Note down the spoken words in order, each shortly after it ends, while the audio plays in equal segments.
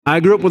I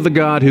grew up with a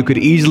God who could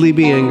easily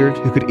be angered,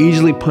 who could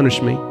easily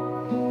punish me,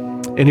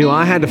 and who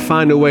I had to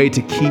find a way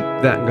to keep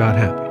that God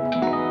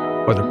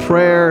happy. Whether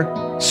prayer,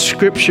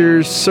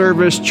 scriptures,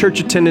 service,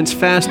 church attendance,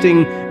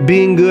 fasting,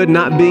 being good,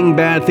 not being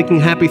bad, thinking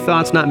happy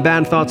thoughts, not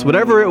bad thoughts,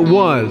 whatever it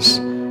was,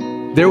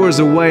 there was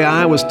a way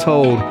I was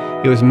told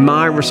it was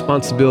my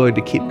responsibility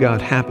to keep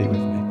God happy with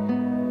me.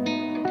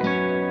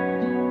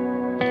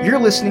 You're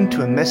listening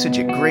to a message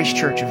at Grace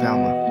Church of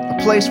Alma,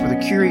 a place where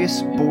the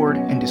curious, bored,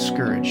 and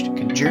discouraged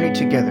can journey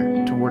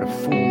together toward a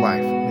full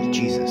life with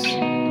Jesus.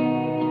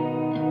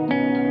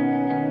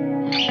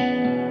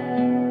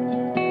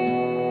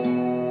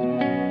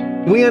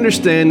 We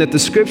understand that the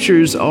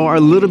scriptures are a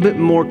little bit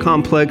more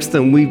complex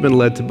than we've been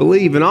led to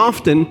believe. And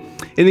often,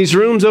 in these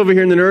rooms over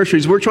here in the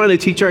nurseries, we're trying to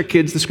teach our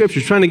kids the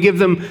scriptures, trying to give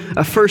them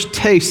a first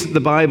taste of the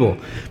Bible.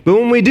 But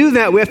when we do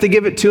that, we have to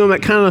give it to them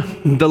at kind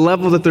of the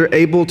level that they're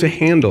able to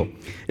handle.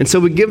 And so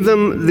we give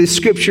them the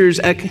scriptures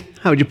at,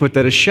 how would you put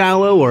that, a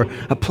shallow or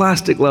a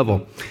plastic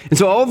level. And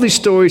so all these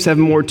stories have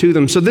more to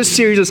them. So this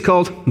series is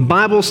called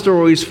Bible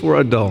Stories for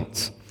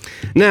Adults.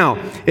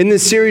 Now, in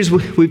this series,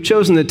 we've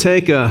chosen to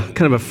take a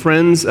kind of a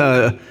Friends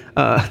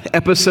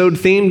episode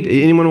theme.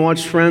 Anyone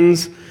watch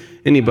Friends?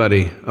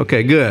 Anybody?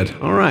 Okay, good.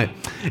 All right.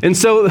 And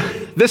so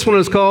this one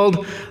is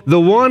called The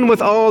One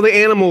with All the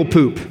Animal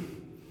Poop.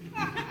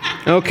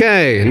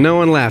 Okay, no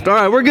one laughed. All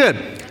right, we're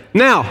good.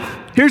 Now,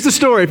 here's the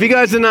story. If you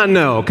guys did not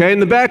know, okay, in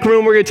the back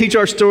room, we're going to teach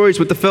our stories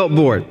with the felt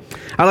board.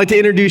 I'd like to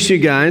introduce you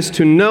guys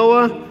to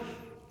Noah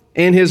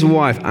and his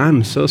wife.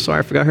 I'm so sorry,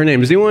 I forgot her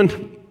name. Does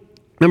anyone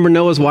remember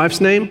Noah's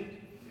wife's name?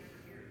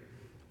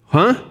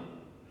 Huh?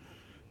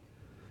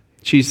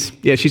 She's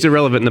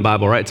irrelevant in the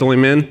Bible, right? It's only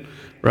men,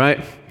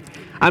 right?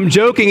 I'm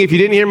joking. If you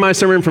didn't hear my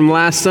sermon from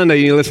last Sunday,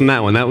 you need to listen to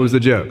that one. That was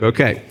the joke.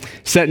 Okay,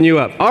 setting you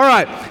up. All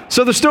right,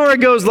 so the story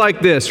goes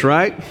like this,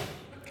 right?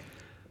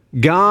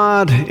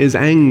 God is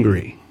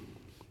angry.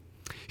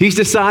 He's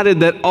decided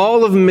that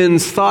all of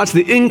men's thoughts,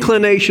 the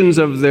inclinations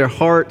of their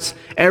hearts,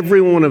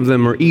 every one of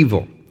them are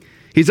evil.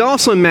 He's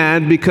also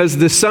mad because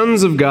the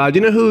sons of God,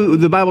 you know who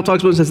the Bible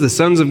talks about as the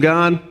sons of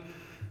God?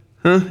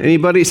 Huh?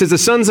 Anybody? It says the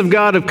sons of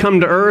God have come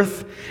to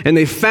earth, and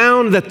they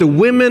found that the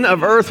women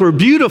of earth were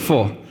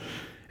beautiful,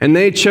 and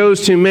they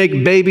chose to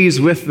make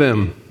babies with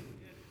them.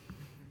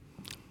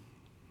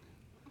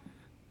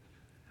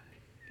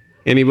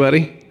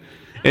 Anybody?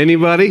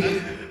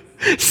 Anybody?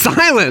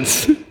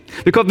 Silence!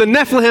 Because the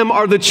Nephilim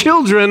are the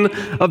children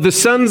of the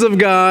sons of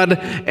God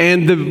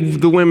and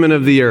the women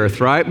of the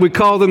earth, right? We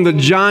call them the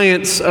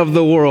giants of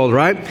the world,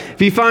 right?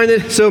 If you find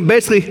it, so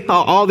basically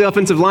all the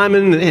offensive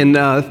linemen in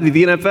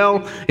the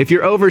NFL, if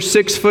you're over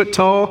 6 foot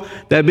tall,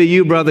 that'd be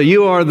you, brother.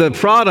 You are the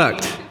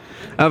product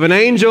of an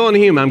angel and a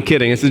human. I'm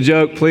kidding. It's a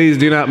joke. Please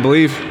do not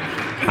believe.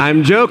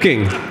 I'm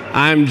joking.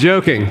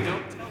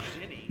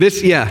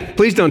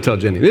 Please don't tell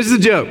Jenny. This is a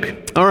joke.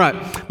 All right.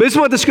 But this is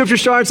what the scripture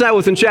starts out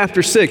with in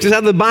chapter 6. This is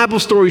how the Bible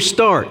story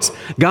starts.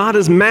 God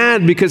is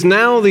mad because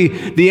now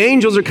the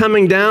angels are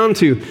coming down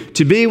to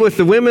be with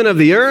the women of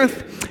the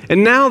earth,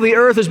 and now the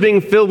earth is being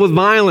filled with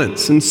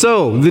violence. And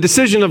so the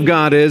decision of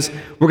God is,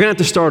 we're going to have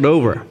to start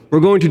over.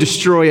 We're going to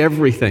destroy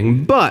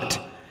everything. But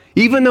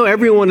even though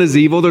everyone is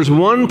evil, there's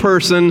one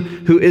person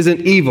who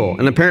isn't evil,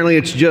 and apparently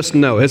it's just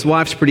Noah. His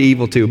wife's pretty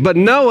evil too. But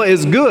Noah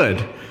is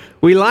good.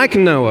 We like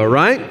Noah,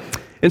 right?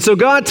 And so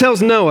God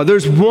tells Noah,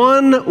 there's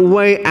one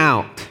way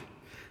out.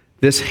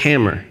 This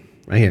hammer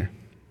right here.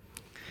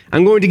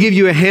 I'm going to give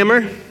you a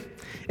hammer,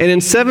 and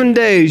in 7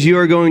 days you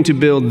are going to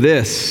build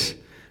this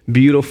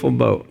beautiful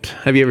boat.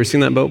 Have you ever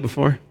seen that boat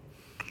before?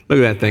 Look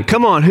at that thing.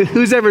 Come on,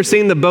 who's ever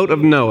seen the boat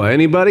of Noah?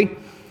 Anybody?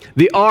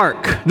 The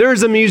ark.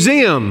 There's a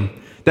museum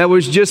that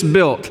was just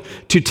built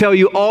to tell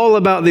you all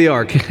about the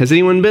ark. Has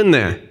anyone been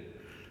there?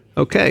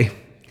 Okay.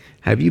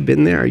 Have you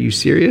been there? Are you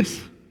serious?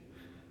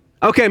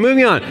 Okay,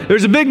 moving on.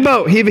 There's a big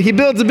boat. He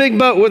builds a big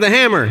boat with a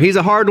hammer. He's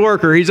a hard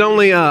worker. He's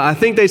only, I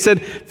think they said,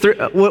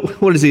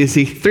 what is he? Is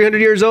he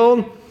 300 years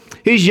old?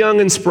 He's young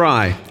and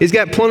spry. He's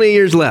got plenty of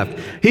years left.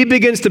 He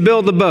begins to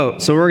build the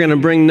boat. So we're going to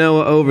bring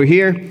Noah over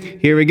here.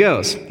 Here he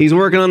goes. He's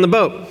working on the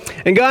boat.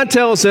 And God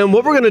tells him,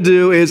 what we're going to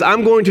do is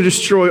I'm going to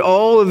destroy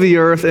all of the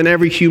earth and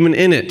every human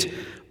in it.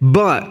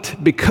 But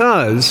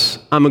because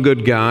I'm a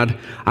good God,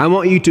 I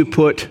want you to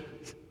put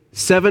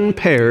 7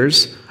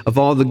 pairs of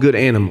all the good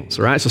animals,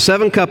 all right? So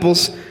 7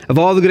 couples of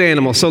all the good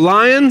animals. So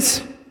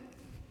lions.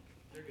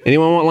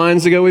 Anyone want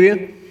lions to go with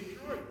you?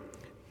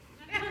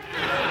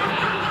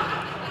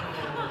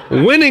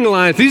 Winning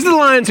lions. These are the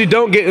lions who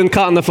don't get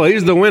caught in the flood.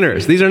 These are the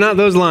winners. These are not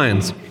those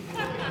lions.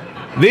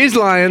 These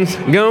lions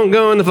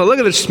go in the flood. Look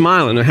at them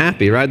smiling. They're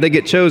happy, right? They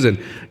get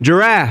chosen.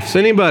 Giraffes.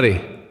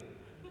 Anybody?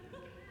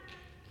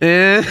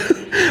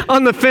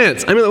 On the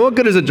fence. I mean, what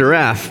good is a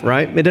giraffe,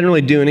 right? It doesn't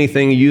really do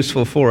anything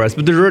useful for us.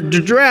 But the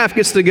giraffe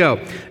gets to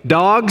go.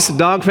 Dogs,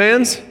 dog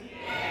fans?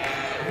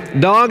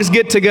 Dogs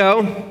get to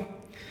go.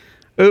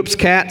 Oops,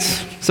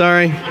 cats.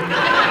 Sorry.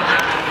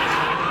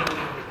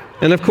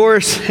 And of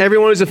course,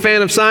 everyone who's a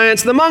fan of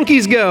science, the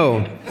monkeys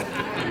go.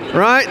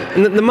 Right?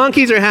 And the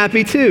monkeys are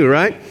happy too,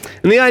 right?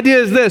 And the idea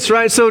is this,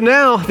 right? So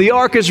now the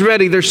ark is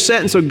ready. They're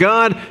set. And so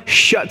God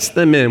shuts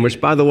them in, which,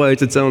 by the way,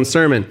 is its own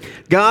sermon.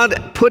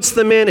 God puts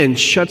them in and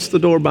shuts the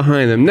door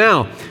behind them.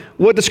 Now,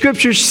 what the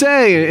scriptures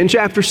say in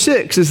chapter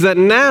 6 is that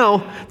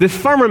now the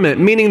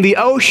firmament, meaning the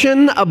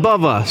ocean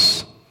above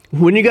us,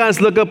 when you guys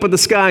look up at the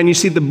sky and you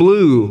see the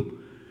blue,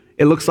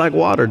 it looks like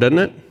water, doesn't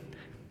it?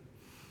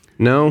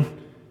 No?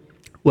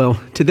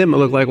 Well, to them it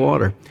looked like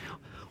water.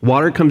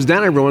 Water comes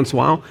down every once in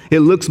a while.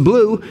 It looks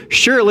blue.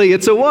 Surely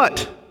it's a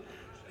what?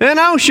 An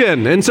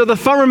ocean. And so the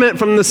firmament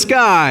from the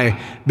sky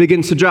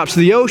begins to drop.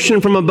 So the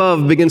ocean from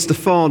above begins to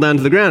fall down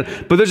to the ground.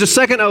 But there's a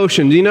second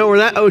ocean. Do you know where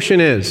that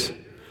ocean is?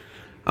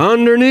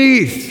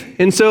 Underneath.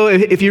 And so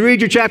if you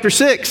read your chapter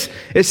 6,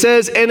 it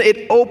says, and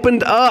it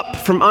opened up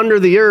from under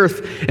the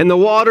earth, and the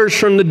waters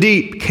from the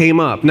deep came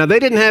up. Now, they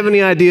didn't have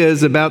any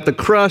ideas about the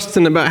crust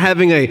and about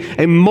having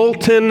a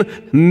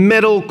molten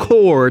metal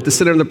core at the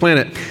center of the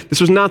planet. This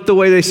was not the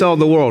way they saw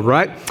the world,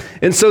 right?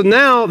 And so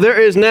now there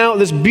is now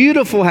this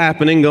beautiful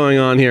happening going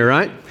on here,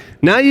 right?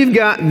 Now you've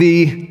got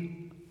the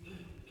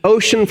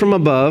ocean from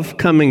above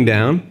coming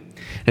down.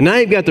 And now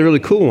you've got the really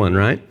cool one,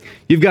 right?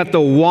 You've got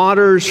the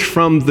waters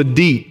from the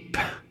deep.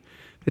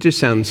 It just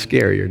sounds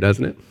scarier,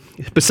 doesn't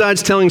it?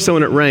 Besides telling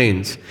someone it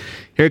rains,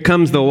 here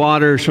comes the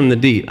waters from the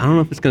deep. I don't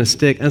know if it's going to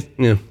stick.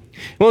 It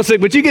won't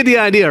stick, but you get the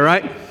idea,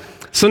 right?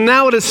 So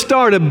now it has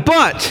started,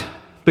 but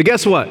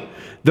guess what?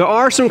 There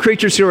are some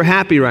creatures who are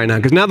happy right now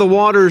because now the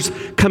water's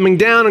coming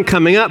down and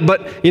coming up,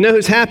 but you know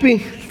who's happy?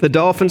 The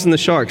dolphins and the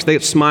sharks.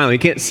 They're smiling. You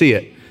can't see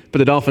it, but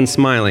the dolphin's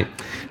smiling.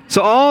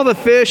 So all the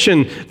fish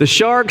and the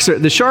sharks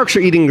are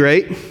eating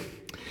great.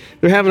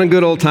 They're having a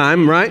good old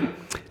time, right?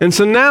 And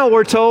so now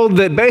we're told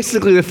that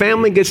basically the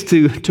family gets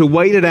to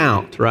wait it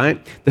out,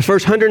 right? The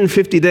first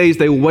 150 days,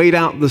 they wait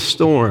out the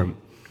storm.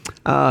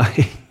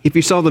 If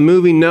you saw the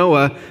movie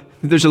Noah,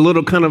 there's a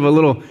little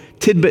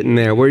tidbit in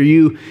there where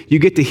you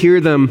get to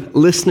hear them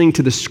listening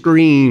to the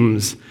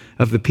screams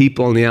of the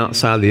people on the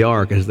outside of the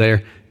ark as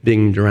they're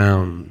being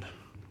drowned.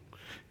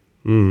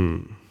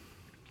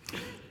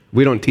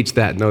 We don't teach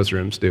that in those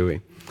rooms, do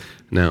we?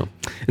 No.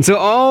 And so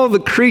all the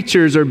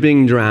creatures are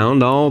being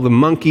drowned, all the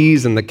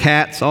monkeys and the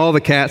cats, all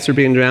the cats are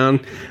being drowned.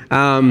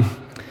 And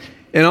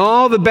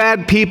all the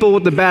bad people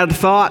with the bad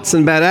thoughts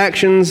and bad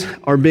actions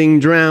are being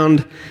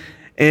drowned.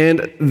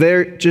 And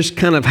they're just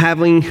kind of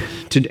having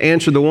to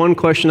answer the one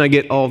question I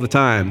get all the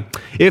time.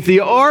 If the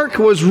ark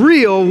was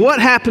real, what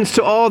happens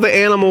to all the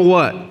animal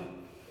what?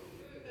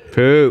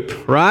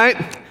 Poop,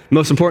 right?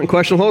 Most important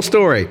question of the whole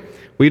story.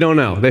 We don't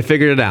know. They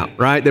figured it out,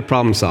 right? They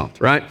problem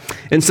solved, right?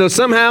 And so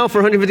somehow for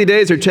 150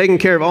 days, they're taking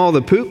care of all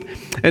the poop.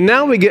 And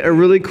now we get a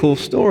really cool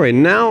story.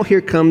 Now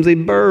here comes a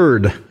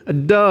bird, a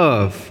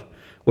dove,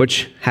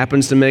 which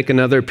happens to make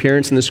another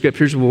appearance in the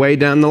scriptures way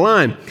down the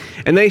line.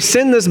 And they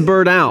send this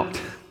bird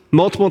out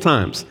multiple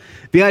times.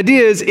 The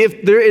idea is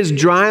if there is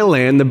dry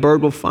land, the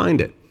bird will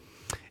find it.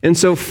 And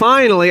so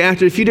finally,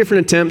 after a few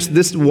different attempts,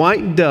 this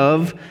white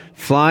dove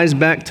flies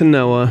back to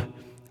Noah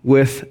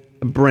with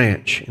a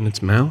branch in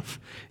its mouth.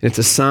 It's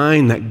a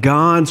sign that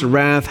God's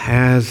wrath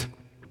has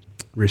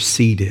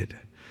receded.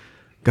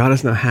 God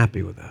is not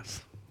happy with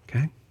us,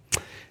 okay?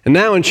 And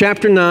now in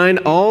chapter 9,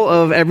 all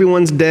of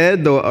everyone's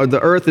dead. The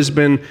earth has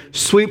been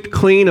swept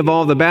clean of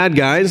all the bad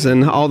guys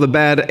and all the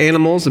bad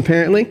animals,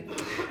 apparently.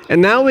 And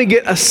now we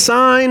get a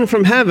sign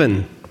from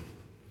heaven.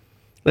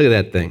 Look at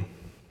that thing,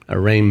 a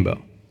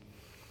rainbow.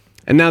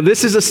 And now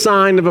this is a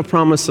sign of a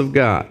promise of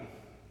God,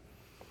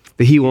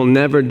 that he will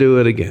never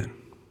do it again.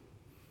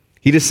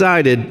 He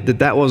decided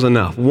that was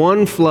enough.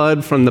 One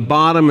flood from the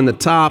bottom and the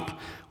top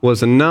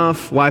was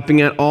enough.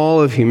 Wiping out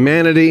all of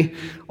humanity,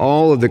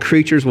 all of the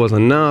creatures was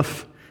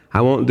enough.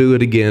 I won't do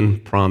it again,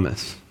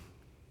 promise.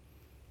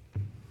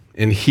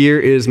 And here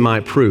is my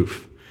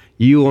proof.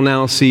 You will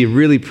now see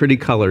really pretty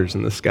colors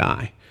in the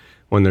sky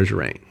when there's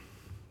rain.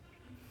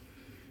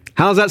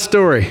 How's that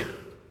story?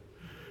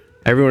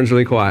 Everyone's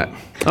really quiet.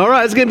 All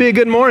right, it's going to be a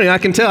good morning. I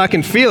can tell. I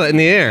can feel it in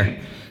the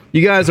air.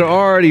 You guys are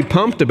already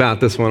pumped about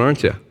this one,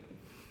 aren't you?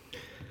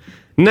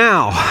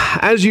 Now,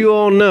 as you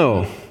all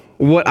know,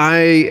 what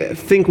I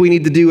think we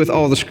need to do with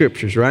all the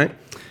scriptures, right?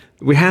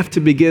 We have to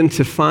begin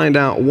to find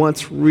out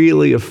what's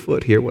really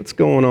afoot here, what's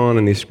going on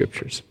in these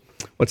scriptures,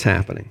 what's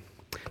happening.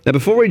 Now,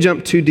 before we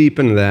jump too deep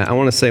into that, I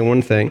want to say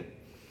one thing,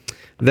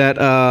 that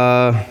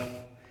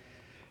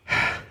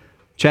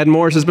Chad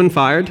Morris has been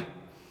fired.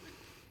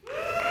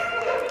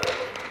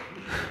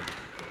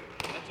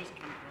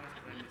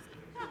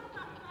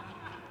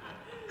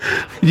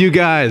 You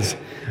guys,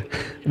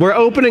 we're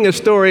opening a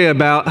story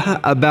about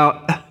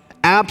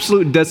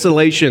absolute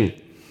desolation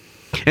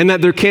and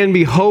that there can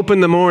be hope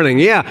in the morning.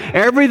 Yeah,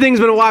 everything's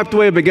been wiped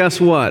away, but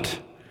guess what?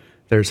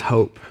 There's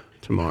hope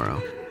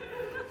tomorrow.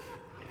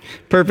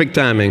 Perfect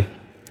timing.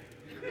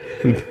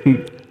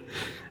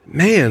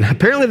 Man,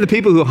 apparently the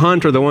people who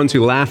hunt are the ones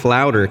who laugh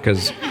louder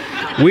because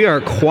we are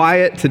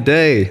quiet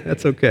today.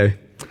 That's okay.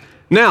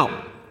 Now,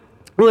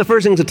 one of the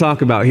first things to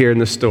talk about here in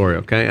this story,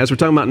 okay, as we're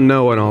talking about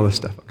Noah and all this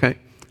stuff, okay?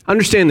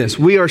 Understand this.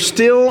 We are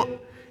still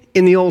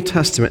in the Old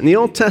Testament. And the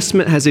Old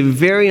Testament has a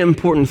very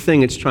important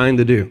thing it's trying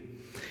to do.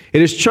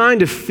 It is trying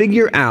to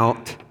figure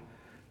out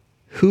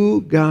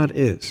who God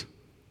is.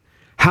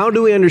 How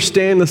do we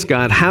understand this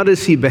God? How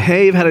does he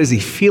behave? How does he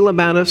feel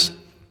about us?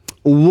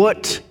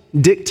 What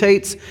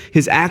dictates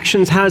his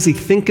actions? How does he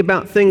think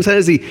about things? How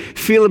does he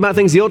feel about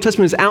things? The Old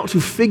Testament is out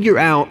to figure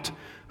out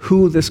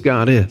who this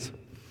God is.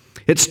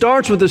 It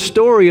starts with the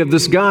story of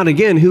this God,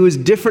 again, who is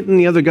different than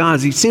the other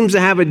gods. He seems to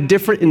have a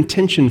different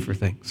intention for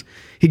things.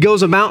 He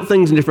goes about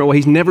things in a different way.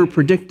 He's never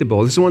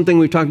predictable. This is one thing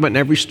we've talked about in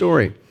every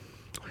story.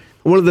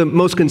 One of the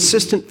most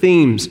consistent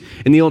themes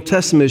in the Old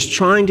Testament is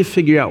trying to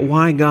figure out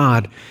why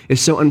God is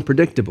so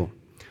unpredictable.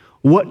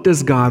 What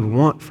does God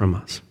want from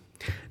us?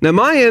 Now,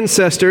 my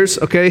ancestors,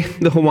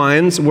 the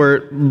Hawaiians,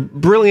 were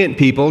brilliant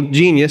people,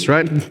 genius,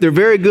 right? They're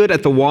very good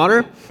at the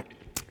water,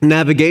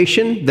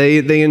 navigation.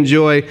 They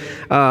enjoy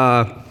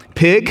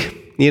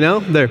pig,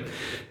 they're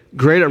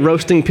great at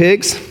roasting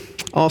pigs,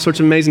 all sorts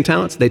of amazing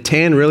talents. They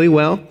tan really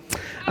well.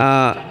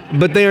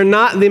 But they are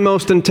not the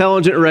most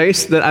intelligent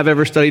race that I've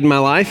ever studied in my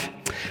life.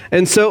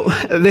 And so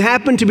they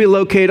happen to be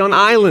located on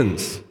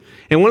islands.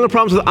 And one of the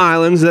problems with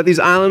islands is that these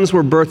islands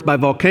were birthed by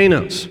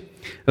volcanoes.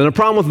 And the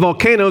problem with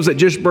volcanoes that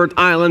just birth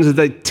islands is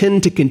they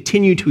tend to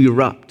continue to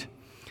erupt.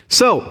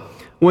 So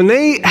when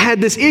they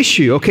had this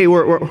issue,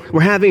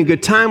 we're having a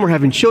good time, we're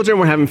having children,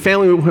 we're having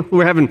family,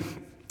 we're having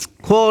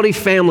quality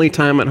family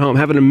time at home,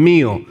 having a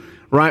meal,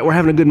 right? We're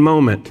having a good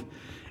moment.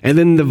 And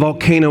then the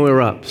volcano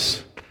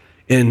erupts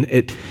and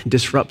it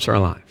disrupts our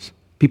lives.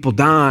 People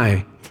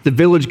die. The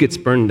village gets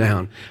burned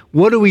down.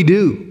 What do we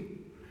do?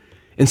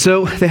 And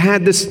so they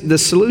had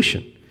this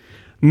solution.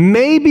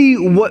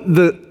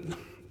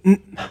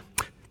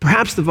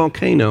 Perhaps the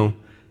volcano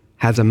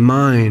has a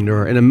mind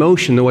or an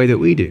emotion the way that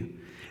we do.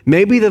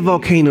 Maybe the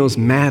volcano's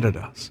mad at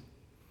us.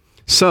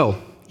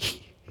 So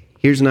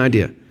here's an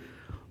idea.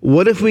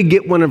 What if we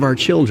get one of our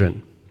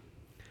children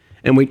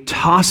and we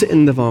toss it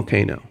in the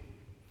volcano?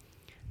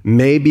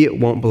 Maybe it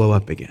won't blow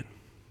up again.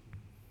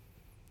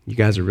 You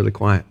guys are really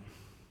quiet.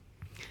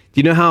 Do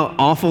you know how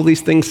awful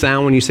these things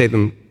sound when you say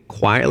them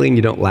quietly and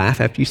you don't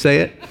laugh after you say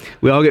it?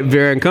 We all get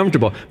very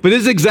uncomfortable. But this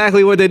is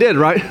exactly what they did,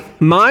 right?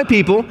 My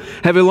people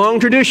have a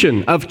long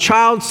tradition of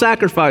child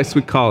sacrifice,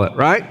 we call it,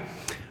 right?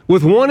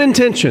 With one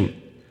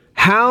intention.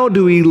 How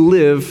do we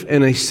live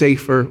in a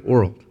safer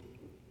world?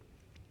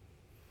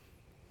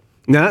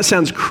 Now that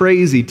sounds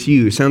crazy to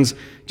you. It sounds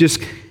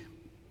just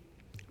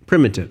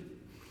primitive.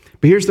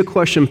 But here's the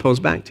question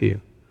posed back to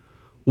you.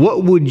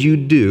 What would you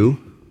do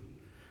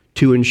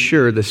to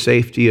ensure the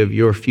safety of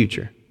your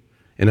future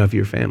and of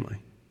your family?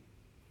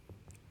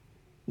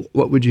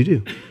 What would you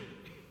do?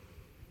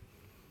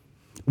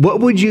 What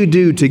would you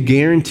do to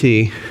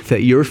guarantee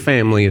that your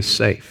family is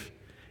safe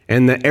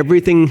and that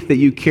everything that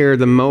you care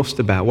the most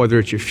about, whether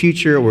it's your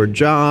future or a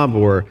job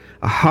or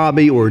a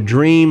hobby or a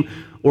dream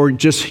or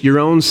just your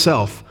own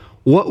self,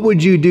 what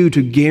would you do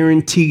to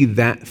guarantee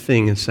that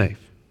thing is safe?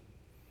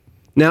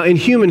 Now, in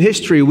human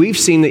history, we've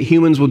seen that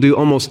humans will do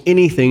almost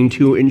anything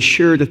to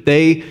ensure that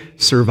they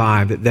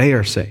survive, that they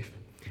are safe.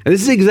 And this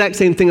is the exact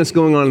same thing that's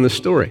going on in the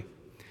story.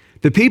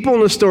 The people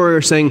in the story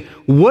are saying,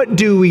 what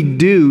do we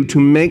do to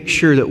make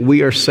sure that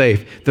we are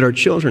safe, that our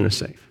children are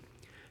safe?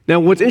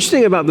 Now, what's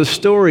interesting about the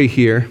story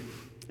here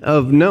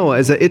of Noah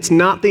is that it's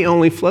not the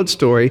only flood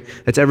story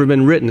that's ever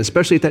been written,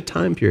 especially at that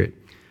time period.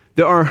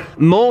 There are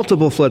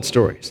multiple flood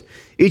stories.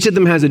 Each of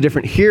them has a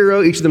different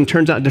hero. Each of them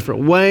turns out a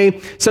different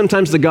way.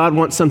 Sometimes the God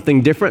wants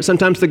something different.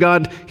 Sometimes the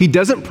God, he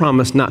doesn't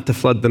promise not to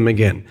flood them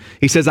again.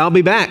 He says, I'll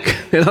be back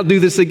and I'll do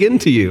this again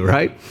to you,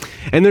 right?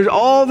 And there's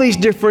all these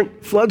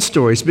different flood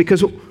stories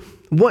because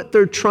what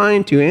they're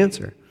trying to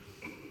answer.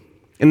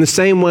 In the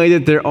same way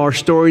that there are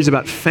stories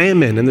about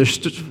famine and there's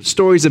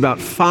stories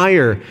about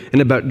fire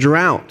and about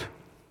drought.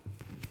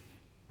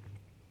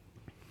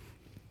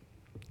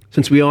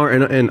 Since we are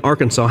in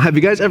Arkansas, have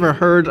you guys ever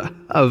heard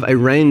of a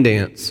rain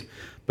dance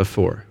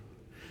before?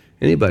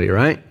 Anybody,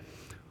 right?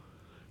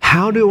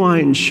 How do I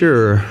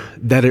ensure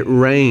that it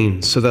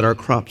rains so that our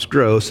crops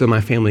grow so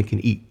my family can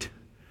eat?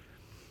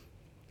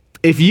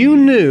 If you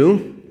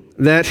knew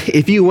that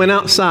if you went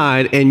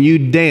outside and you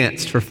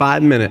danced for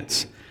 5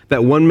 minutes, that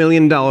 $1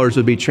 million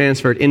would be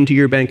transferred into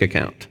your bank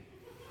account.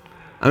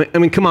 I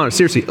mean, come on,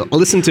 seriously,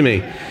 listen to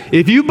me.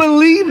 If you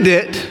believed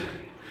it,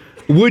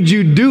 would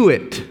you do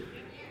it?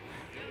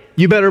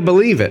 You better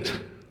believe it,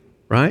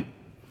 right?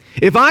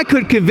 If I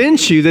could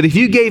convince you that if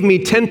you gave me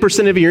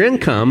 10% of your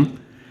income,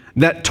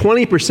 that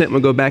 20%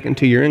 would go back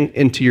into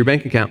your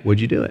bank account, would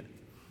you do it?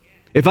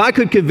 If I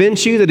could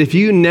convince you that if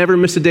you never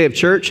missed a day of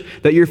church,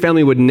 that your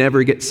family would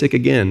never get sick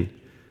again,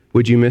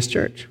 would you miss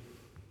church?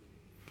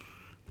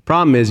 The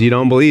problem is you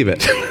don't believe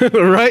it,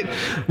 right?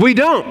 We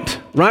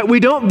don't, right? We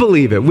don't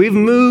believe it. We've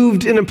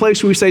moved in a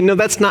place where we say, no,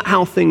 that's not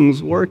how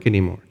things work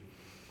anymore.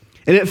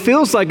 And it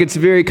feels like it's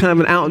very kind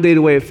of an outdated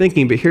way of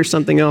thinking, but here's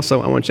something else I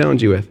want to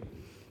challenge you with.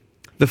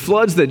 The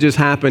floods that just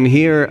happened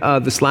here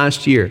this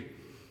last year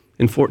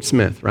in Fort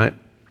Smith, right?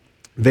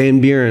 Van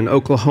Buren,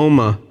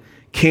 Oklahoma,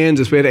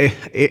 Kansas, we had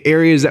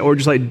areas that were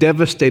just like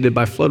devastated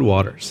by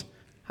floodwaters.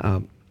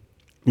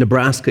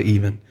 Nebraska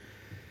even.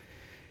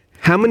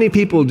 How many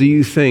people do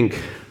you think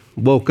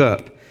woke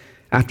up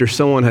after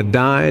someone had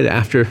died,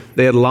 after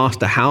they had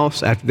lost a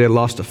house, after they had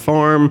lost a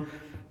farm,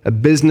 a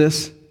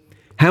business?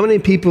 How many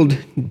people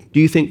do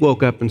you think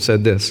woke up and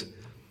said this?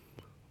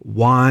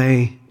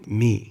 Why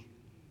me?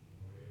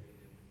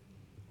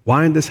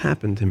 Why did this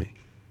happen to me?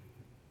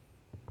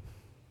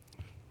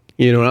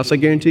 You know what else I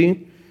guarantee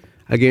you?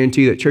 I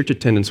guarantee you that church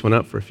attendance went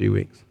up for a few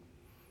weeks.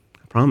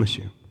 I promise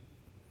you.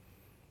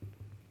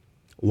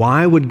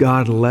 Why would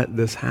God let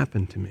this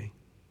happen to me?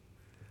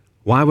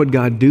 Why would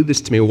God do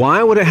this to me?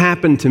 Why would it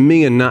happen to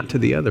me and not to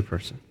the other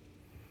person?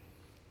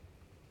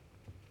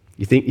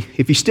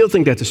 If you still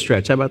think that's a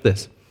stretch, how about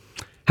this?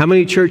 How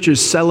many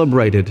churches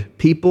celebrated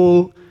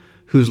people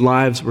whose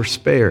lives were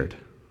spared?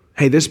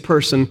 Hey, this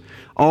person,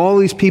 all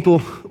these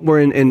people were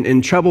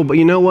in trouble, but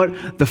you know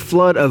what? The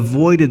flood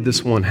avoided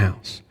this one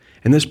house,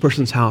 and this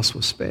person's house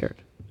was spared.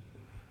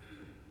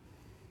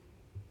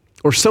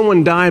 Or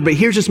someone died, but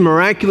here's this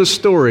miraculous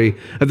story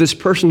of this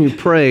person who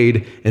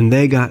prayed, and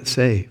they got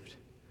saved.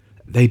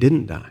 They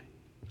didn't die.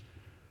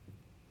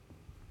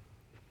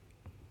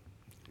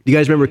 Do you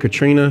guys remember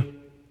Katrina?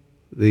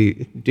 Do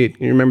you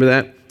remember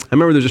that? I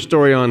remember there's a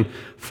story on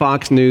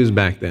Fox News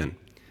back then,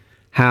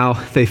 how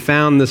they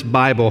found this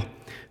Bible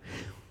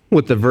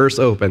with the verse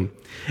open,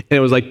 and it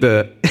was like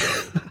I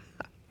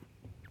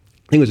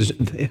think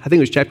it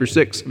was chapter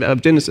 6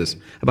 of Genesis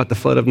about the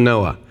flood of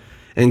Noah.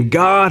 And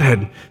God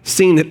had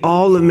seen that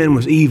all of men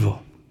was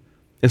evil.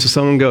 And so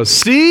someone goes,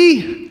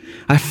 see,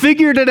 I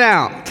figured it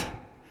out.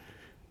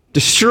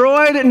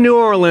 Destroyed New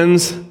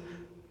Orleans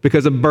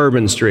because of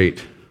Bourbon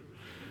Street.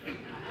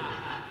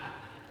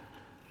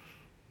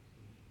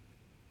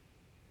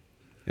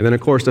 And then,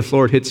 of course, the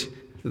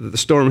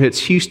storm hits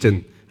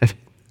Houston,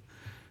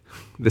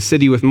 the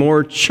city with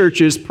more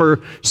churches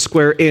per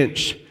square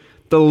inch,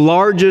 the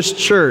largest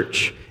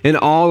church in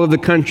all of the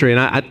country. And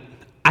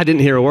I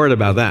didn't hear a word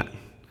about that.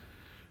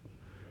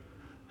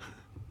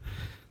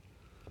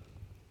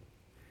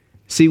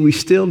 See, we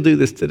still do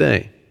this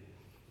today.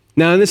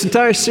 Now, in this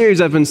entire series,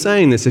 I've been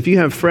saying this. If you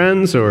have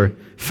friends or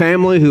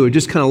family who have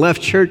just kind of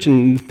left church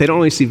and they don't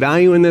really see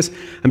value in this,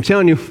 I'm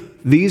telling you,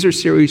 these are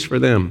series for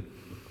them.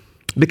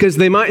 Because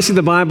they might see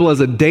the Bible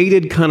as a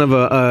dated kind of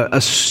a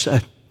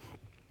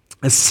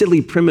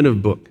silly,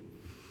 primitive book.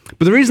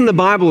 But the reason the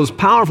Bible is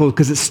powerful is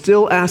because it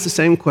still asks the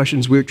same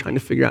questions we're trying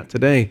to figure out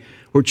today.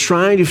 We're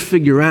trying to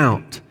figure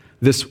out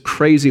this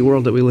crazy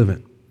world that we live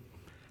in.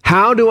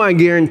 How do I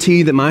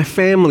guarantee that my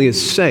family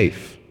is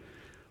safe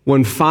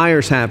when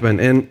fires happen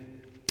and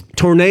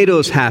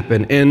tornadoes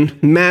happen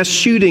and mass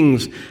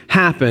shootings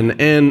happen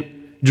and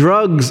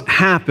drugs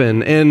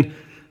happen and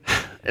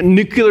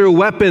nuclear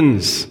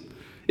weapons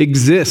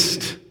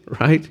exist,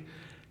 right?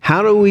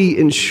 How do we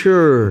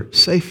ensure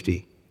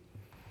safety?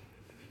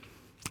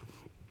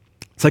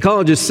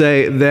 Psychologists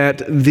say that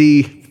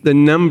the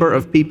number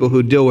of people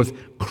who deal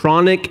with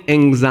chronic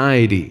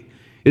anxiety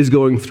is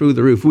going through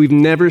the roof. We've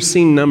never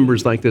seen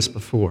numbers like this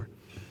before,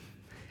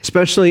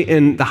 especially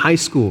in the high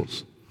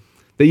schools.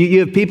 That you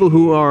have people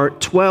who are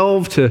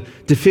 12 to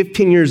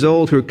 15 years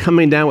old who are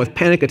coming down with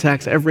panic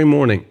attacks every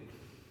morning,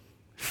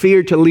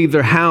 fear to leave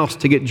their house,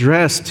 to get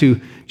dressed, to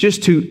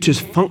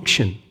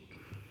function.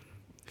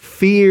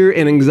 Fear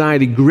and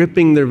anxiety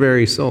gripping their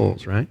very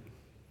souls, right?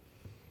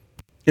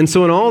 And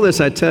so in all this,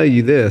 I tell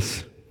you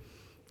this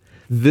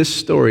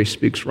story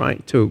speaks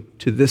right to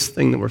this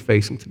thing that we're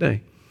facing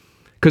today.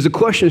 Because the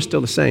question is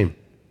still the same.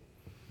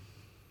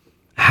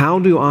 How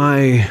do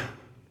I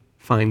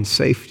find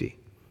safety?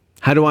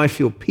 How do I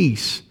feel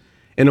peace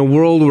in a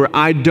world where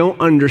I don't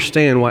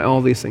understand why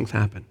all these things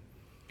happen?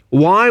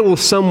 Why will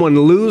someone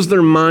lose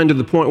their mind to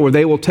the point where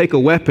they will take a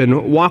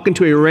weapon, walk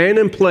into a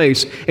random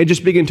place, and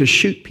just begin to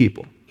shoot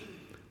people?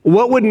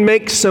 What would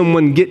make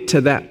someone get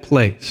to that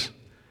place?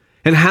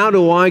 And how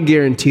do I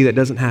guarantee that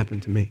doesn't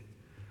happen to me?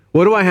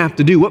 What do I have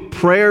to do? What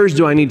prayers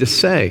do I need to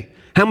say?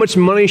 How much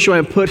money should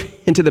I put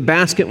into the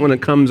basket when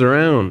it comes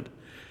around?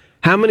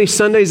 How many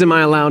Sundays am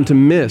I allowed to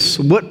miss?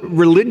 What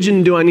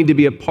religion do I need to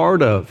be a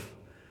part of?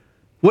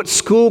 What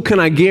school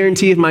can I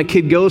guarantee if my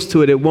kid goes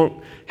to it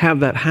won't have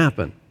that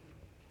happen?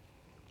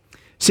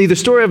 See, the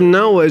story of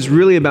Noah is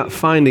really about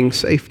finding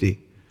safety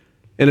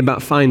and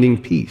about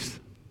finding peace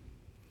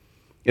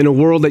in a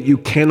world that you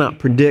cannot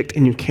predict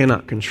and you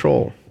cannot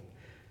control.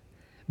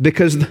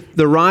 Because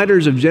the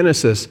writers of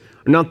Genesis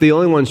are not the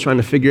only ones trying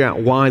to figure out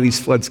why these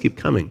floods keep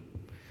coming.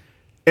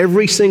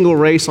 Every single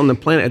race on the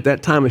planet at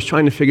that time is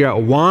trying to figure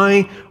out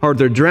why are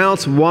there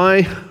droughts,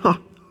 why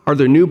are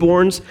there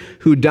newborns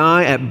who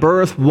die at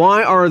birth,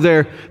 why are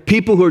there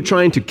people who are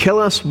trying to kill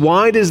us,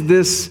 why does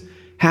this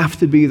have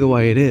to be the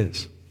way it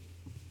is?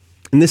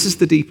 And this is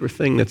the deeper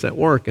thing that's at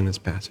work in this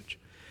passage.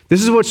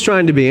 This is what's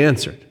trying to be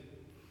answered.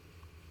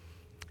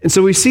 And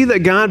so we see that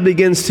God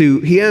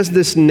he has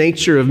this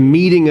nature of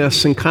meeting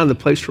us in kind of the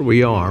place where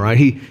we are, right?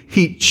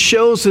 He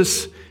shows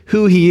us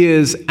who he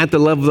is at the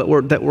level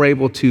that we're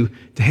able to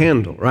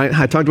handle, right?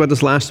 I talked about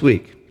this last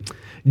week.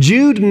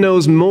 Jude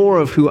knows more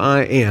of who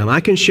I am.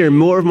 I can share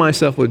more of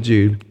myself with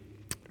Jude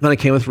than I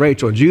can with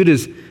Rachel. Jude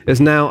is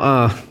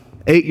now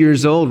 8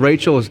 years old.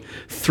 Rachel is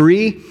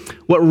 3.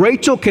 What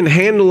Rachel can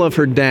handle of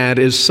her dad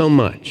is so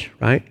much,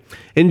 right?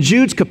 And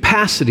Jude's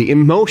capacity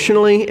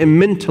emotionally and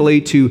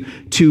mentally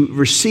to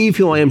receive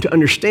who I am, to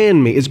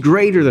understand me, is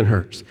greater than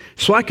hers.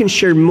 So I can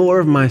share more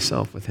of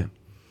myself with him.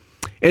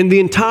 And the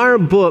entire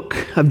book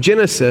of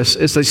Genesis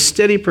is a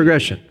steady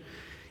progression.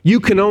 You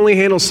can only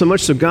handle so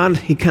much, so God,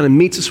 he kind of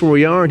meets us where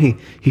we are, and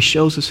he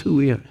shows us who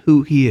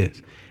he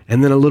is.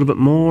 And then a little bit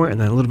more,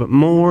 and then a little bit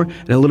more,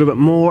 and a little bit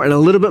more, and a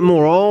little bit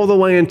more, all the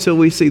way until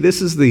we see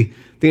this is the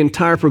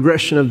entire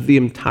progression of the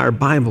entire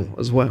Bible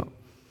as well.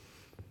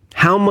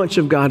 How much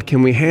of God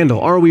can we handle?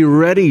 Are we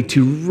ready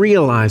to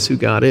realize who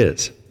God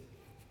is?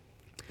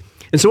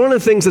 And so one of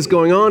the things that's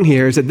going on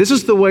here is that this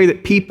is the way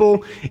that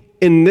people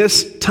in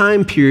this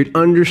time period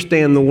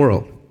understand the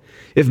world.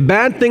 If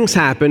bad things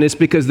happen, it's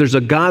because there's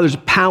a God, there's a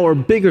power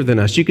bigger than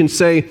us. You can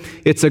say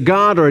it's a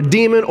God or a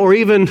demon or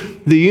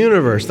even the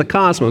universe, the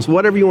cosmos,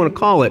 whatever you want to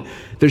call it.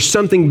 There's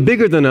something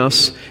bigger than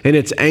us, and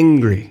it's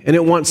angry, and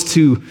it wants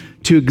to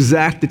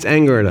exact its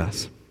anger at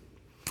us.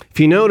 If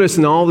you notice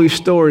in all these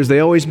stories, they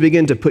always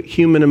begin to put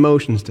human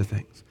emotions to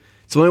things.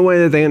 It's the only way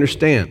that they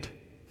understand.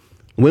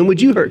 When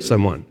would you hurt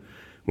someone?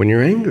 When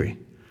you're angry.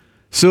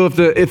 So if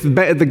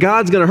the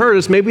God's going to hurt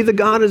us, maybe the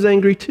God is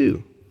angry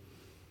too.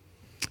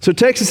 So it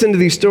takes us into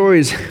these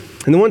stories,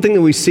 and the one thing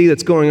that we see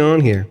that's going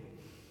on here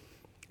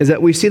is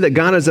that we see that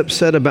God is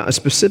upset about a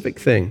specific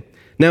thing.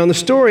 Now in the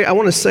story, I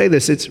want to say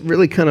this, it's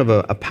really kind of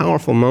a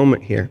powerful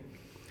moment here.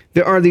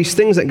 There are these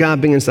things that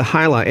God begins to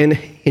highlight. And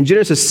in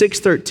Genesis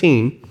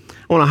 6:13,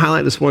 I want to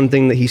highlight this one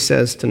thing that he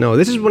says to Noah.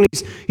 This is when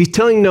he's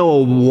telling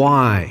Noah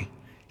why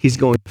he's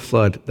going to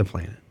flood the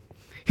planet.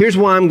 Here's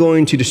why I'm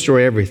going to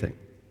destroy everything.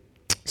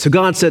 So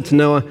God said to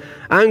Noah,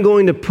 I'm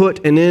going to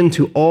put an end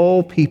to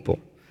all people,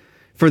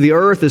 for the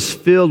earth is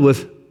filled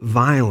with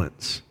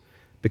violence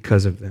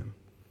because of them.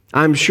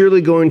 I'm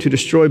surely going to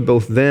destroy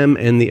both them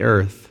and the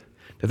earth.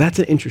 Now that's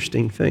an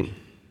interesting thing.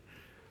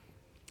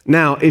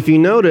 Now, if you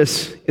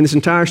notice in this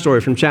entire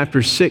story from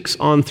chapter 6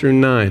 on through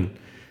 9,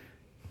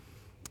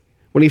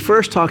 when he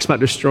first talks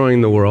about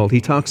destroying the world, he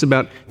talks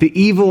about the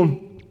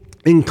evil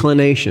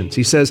inclinations.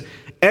 He says,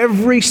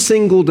 every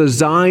single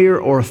desire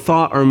or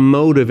thought or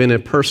motive in a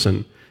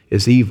person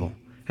is evil,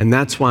 and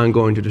that's why I'm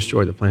going to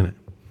destroy the planet.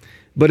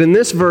 But in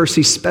this verse,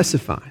 he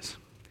specifies.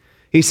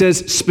 He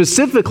says,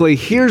 specifically,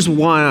 here's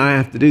why I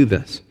have to do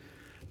this,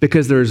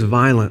 because there's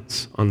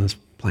violence on this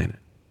planet.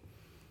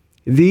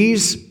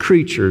 These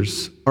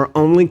creatures are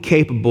only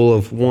capable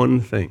of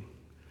one thing,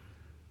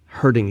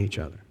 hurting each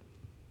other.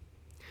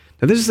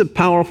 Now, this is a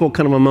powerful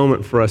kind of a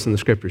moment for us in the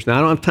scriptures. Now,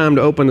 I don't have time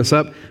to open this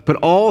up, but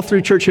all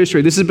through church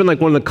history, this has been like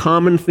one of the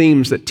common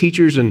themes that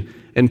teachers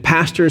and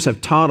pastors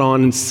have taught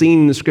on and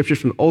seen in the scriptures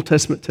from Old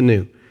Testament to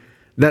New,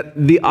 that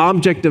the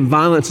object of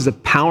violence is a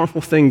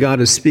powerful thing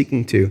God is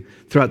speaking to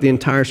throughout the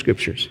entire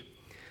scriptures.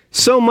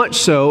 So much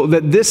so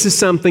that this is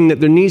something that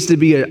there needs to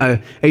be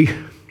a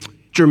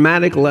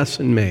dramatic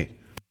lesson made.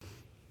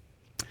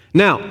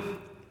 Now,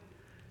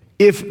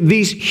 if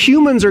these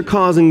humans are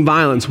causing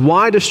violence,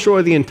 why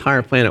destroy the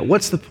entire planet?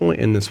 What's the point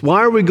in this?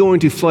 Why are we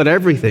going to flood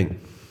everything?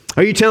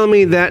 Are you telling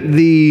me that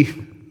the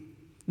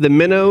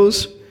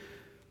minnows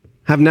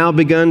have now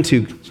begun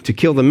to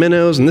kill the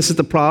minnows, and this is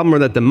the problem, or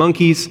that the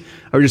monkeys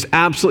are just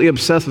absolutely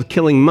obsessed with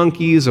killing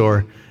monkeys,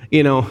 or,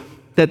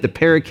 that the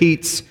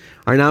parakeets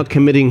are now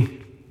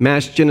committing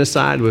mass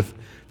genocide with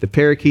the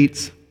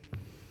parakeets?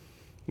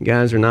 You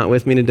guys are not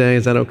with me today.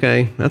 Is that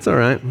okay? That's all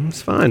right.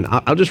 It's fine.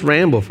 I'll just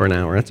ramble for an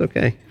hour. That's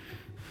okay.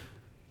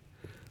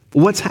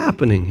 What's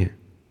happening here?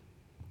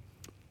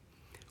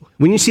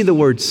 When you see the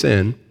word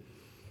sin,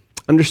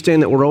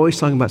 understand that we're always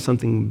talking about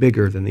something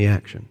bigger than the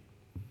action.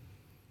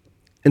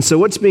 And so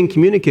what's being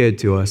communicated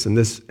to us in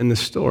this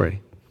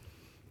story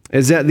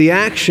is that the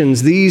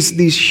actions,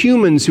 these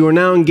humans who are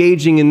now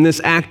engaging in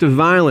this act of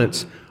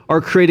violence,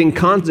 are creating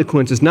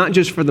consequences, not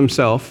just for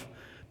themselves,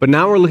 but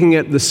now we're looking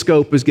at the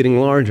scope is getting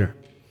larger.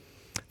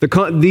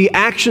 The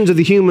actions of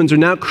the humans are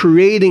now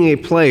creating a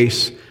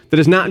place that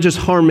is not just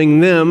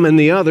harming them and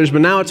the others, but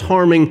now it's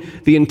harming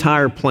the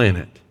entire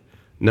planet.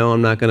 No,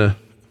 I'm not going to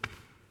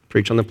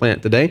preach on the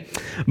planet today,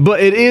 but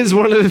it is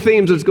one of the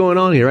themes that's going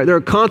on here, right? There are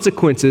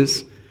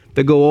consequences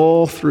that go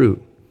all through.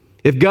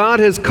 If God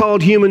has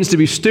called humans to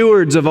be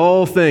stewards of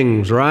all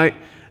things, right,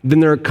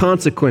 then there are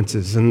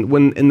consequences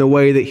in the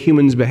way that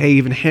humans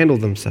behave and handle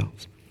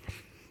themselves.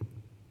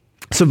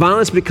 So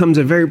violence becomes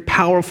a very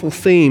powerful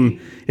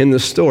theme in the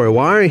story.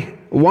 Why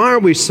are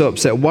we so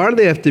upset? Why do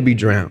they have to be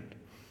drowned?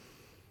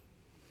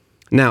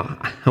 Now,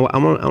 I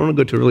want to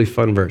go to a really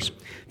fun verse.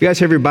 If you guys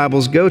have your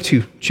Bibles, go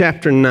to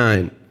chapter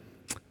 9,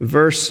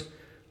 verse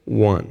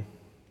 1.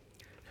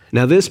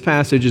 Now, this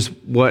passage is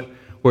where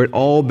it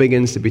all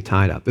begins to be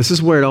tied up. This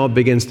is where it all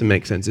begins to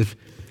make sense.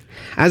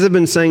 As I've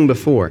been saying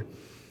before,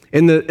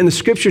 in the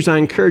scriptures, I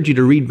encourage you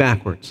to read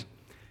backwards.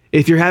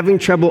 If you're having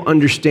trouble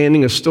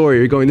understanding a story,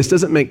 you're going, this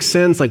doesn't make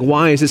sense. Like,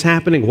 why is this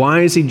happening?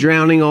 Why is he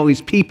drowning all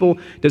these people?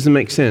 It doesn't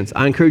make sense.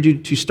 I encourage you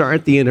to start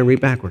at the end and read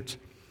backwards.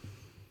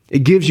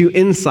 It gives you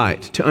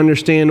insight to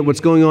understand what's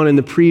going on in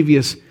the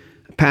previous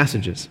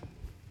passages.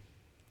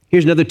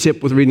 Here's another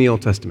tip with reading the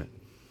Old Testament.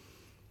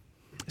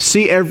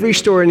 see every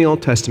story in the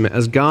Old Testament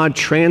as God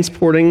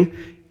transporting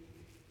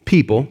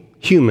people,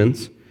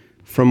 humans,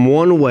 from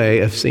one way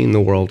of seeing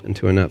the world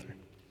into another.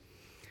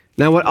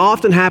 Now, what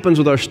often happens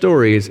with our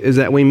stories is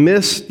that we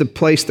miss the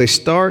place they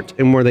start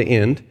and where they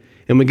end,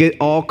 and we get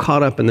all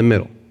caught up in the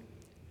middle.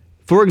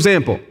 For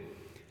example,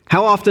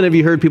 how often have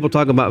you heard people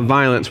talk about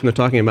violence when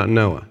they're talking about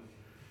Noah?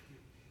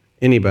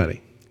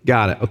 Anybody?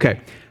 Got it. Okay.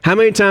 How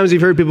many times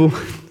have you heard people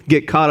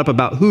get caught up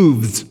about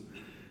hooves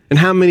and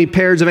how many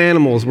pairs of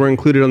animals were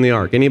included on the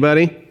ark?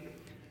 Anybody?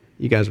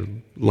 You guys are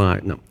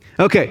lying. No.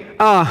 Okay.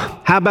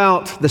 How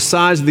about the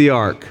size of the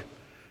ark?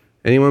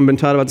 Anyone been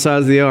taught about the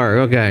size of the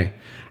ark? Okay.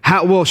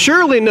 Well,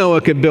 surely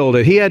Noah could build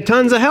it. He had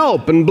tons of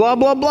help and blah,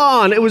 blah,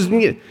 blah. And it was,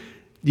 you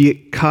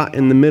get caught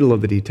in the middle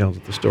of the details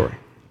of the story.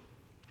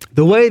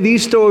 The way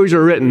these stories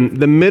are written,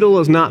 the middle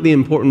is not the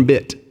important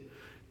bit.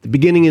 The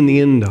beginning and the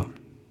end are.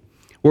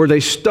 Where they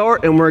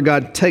start and where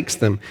God takes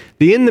them.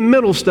 The in the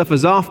middle stuff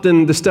is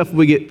often the stuff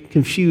we get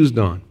confused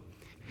on.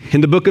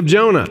 In the book of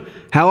Jonah,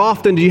 how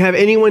often do you have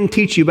anyone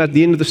teach you about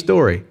the end of the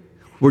story?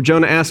 Where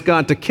Jonah asked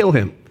God to kill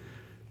him.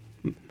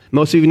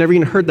 Most of you never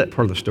even heard that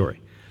part of the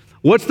story.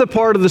 What's the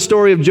part of the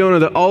story of Jonah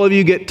that all of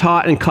you get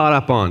taught and caught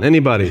up on?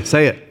 Anybody?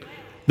 Say it.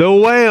 The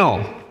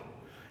whale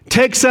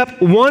takes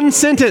up one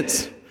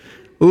sentence.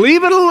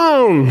 Leave it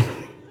alone.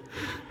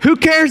 Who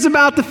cares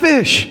about the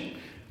fish?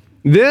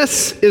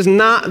 This is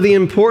not the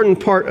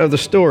important part of the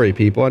story,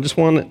 people. I just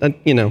want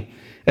to,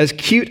 as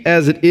cute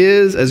as it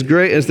is, as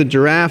great as the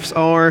giraffes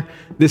are,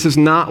 this is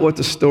not what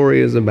the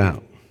story is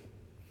about.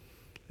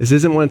 This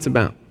isn't what it's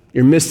about.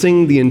 You're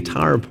missing the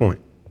entire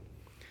point.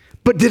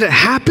 But did it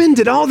happen?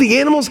 Did all the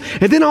animals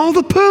and then all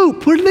the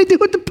poop? What did they do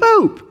with the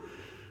poop?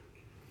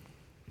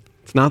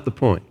 It's not the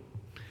point.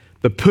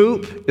 The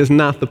poop is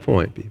not the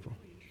point, people.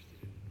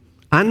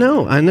 I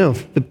know.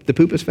 The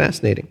poop is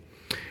fascinating.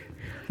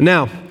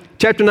 Now,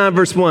 chapter 9,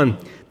 verse 1.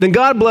 Then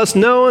God blessed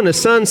Noah and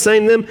his sons,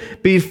 saying to them,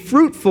 be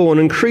fruitful and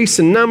increase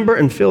in number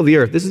and fill the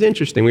earth. This is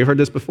interesting. We've heard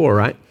this before,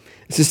 right?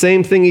 It's the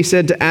same thing he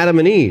said to Adam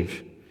and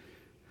Eve.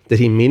 Did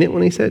he mean it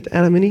when he said it to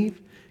Adam and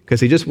Eve? Because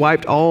he just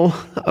wiped all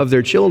of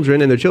their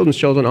children and their children's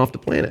children off the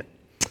planet.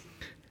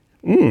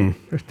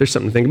 There's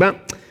something to think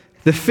about.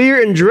 The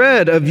fear and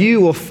dread of you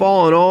will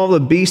fall on all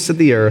the beasts of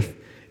the earth,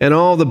 and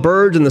all the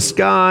birds in the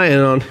sky,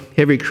 and on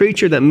every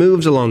creature that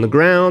moves along the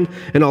ground,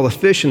 and all the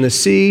fish in the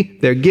sea.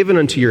 They're given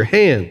unto your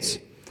hands.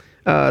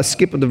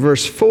 Skip to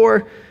verse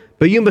 4.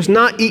 But you must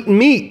not eat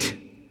meat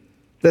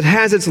that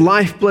has its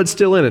lifeblood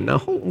still in it. Now,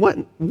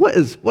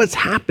 what's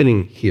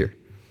happening here?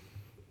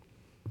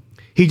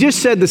 He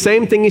just said the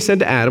same thing he said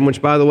to Adam,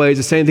 which, by the way, is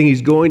the same thing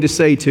he's going to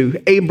say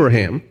to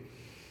Abraham.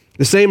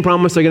 The same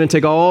promise they're going to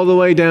take all the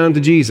way down to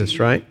Jesus,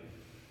 right?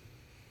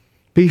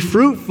 Be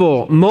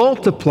fruitful,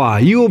 multiply,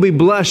 you will be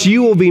blessed,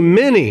 you will be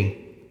many.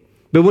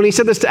 But when he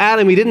said this to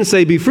Adam, he didn't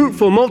say, be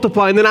fruitful,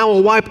 multiply, and then I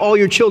will wipe all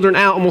your children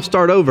out and we'll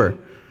start over.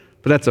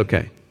 But that's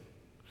okay.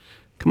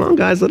 Come on,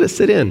 guys, let it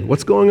sit in.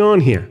 What's going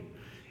on here?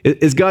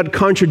 Is God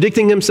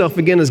contradicting himself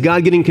again? Is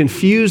God getting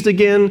confused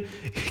again?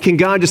 Can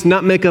God just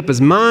not make up his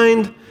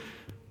mind?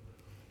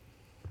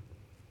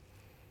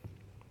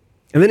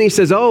 And then he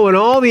says, and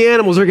all the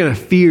animals are going to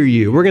fear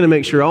you. We're going to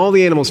make sure all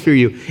the animals fear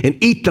you and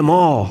eat them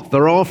all.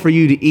 They're all for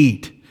you to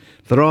eat.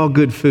 They're all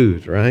good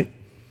food, right?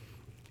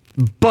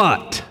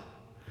 But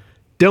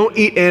don't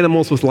eat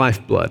animals with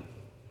lifeblood.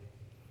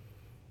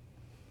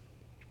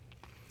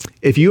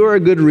 If you are a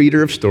good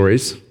reader of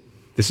stories,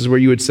 this is where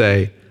you would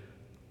say,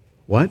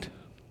 what?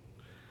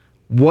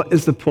 What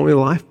is the point of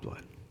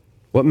lifeblood?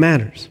 What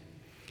matters?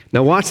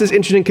 Now watch this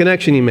interesting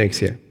connection he makes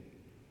here.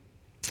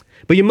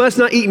 But you must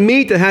not eat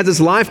meat that has its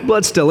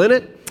lifeblood still in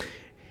it.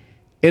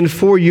 And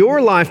for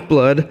your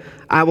lifeblood,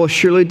 I will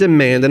surely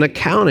demand an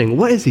accounting.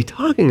 What is he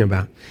talking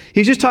about?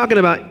 He's just talking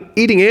about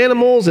eating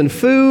animals and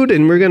food,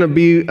 and we're going to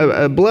be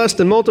blessed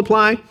and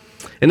multiply.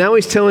 And now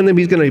he's telling them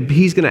he's going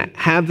to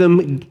have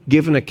them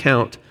give an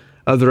account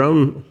of their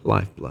own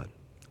lifeblood.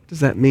 What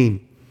does that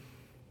mean?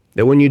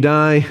 That when you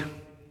die,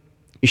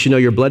 you should know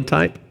your blood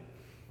type?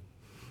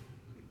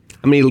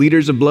 How many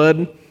liters of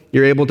blood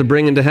you're able to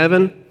bring into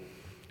heaven?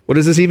 What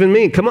does this even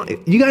mean? Come on,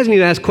 you guys need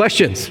to ask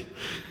questions.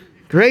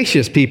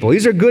 Gracious people,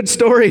 these are good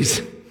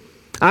stories.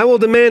 I will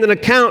demand an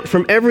account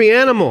from every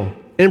animal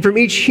and from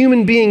each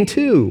human being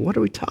too. What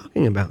are we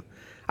talking about?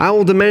 I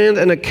will demand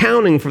an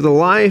accounting for the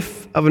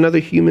life of another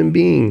human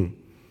being.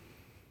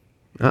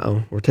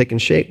 We're taking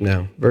shape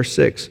now. Verse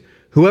 6.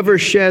 Whoever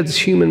sheds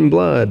human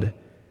blood,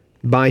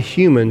 by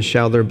human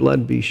shall their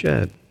blood be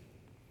shed.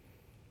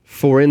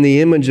 For in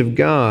the image of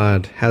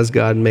God has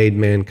God made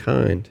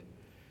mankind.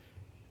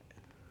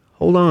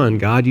 Hold on,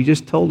 God, you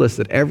just told us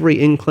that every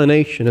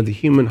inclination of the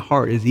human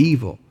heart is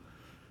evil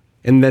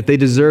and that they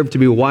deserve to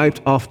be wiped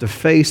off the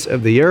face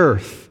of the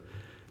earth.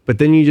 But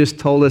then you just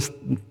told us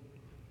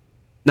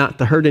not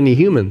to hurt any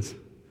humans.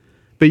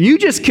 But you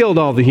just killed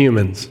all the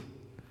humans.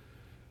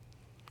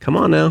 Come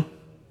on now.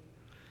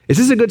 Is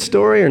this a good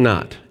story or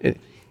not?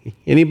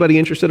 Anybody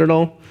interested at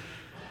all?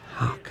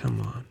 Oh, come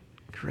on.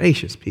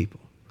 Gracious people.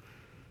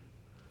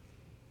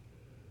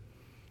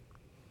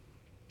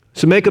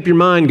 So make up your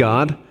mind,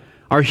 God.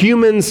 Are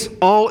humans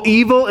all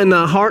evil in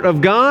the heart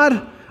of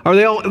God? Are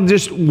they all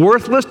just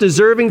worthless,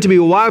 deserving to be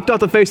wiped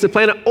off the face of the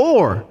planet?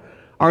 Or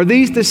are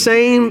these the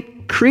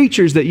same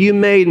creatures that you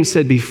made and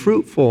said, be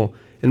fruitful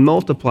and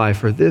multiply,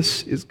 for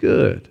this is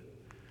good?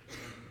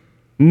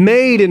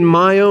 Made in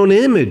my own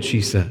image, he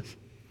says.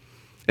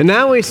 And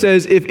now he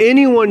says, if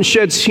anyone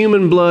sheds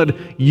human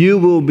blood, you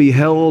will be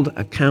held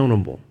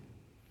accountable.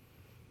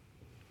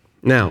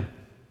 Now,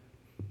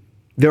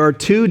 there are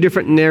two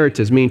different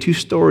narratives, meaning two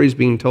stories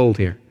being told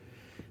here.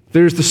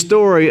 There's the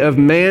story of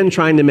man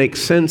trying to make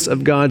sense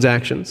of God's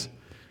actions,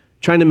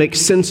 trying to make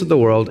sense of the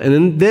world,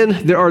 and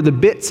then there are the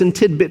bits and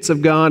tidbits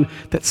of God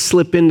that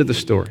slip into the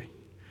story.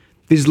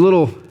 These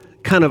little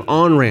kind of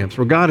on-ramps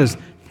where God is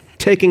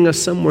taking us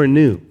somewhere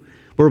new,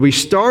 where we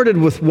started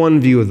with one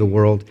view of the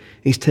world,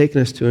 he's taking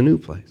us to a new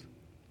place.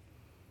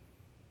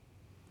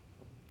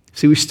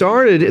 See, we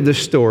started the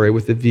story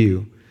with the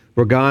view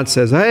where God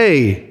says,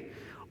 hey,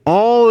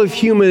 all of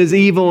human is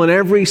evil in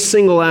every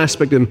single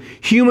aspect of them.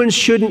 Humans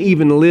shouldn't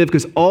even live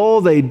because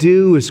all they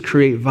do is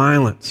create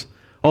violence.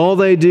 All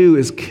they do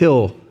is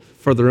kill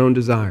for their own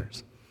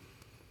desires.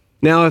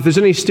 Now, if there's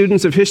any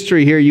students of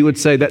history here, you would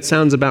say that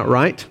sounds about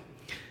right.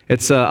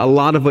 It's a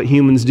lot of what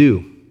humans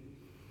do.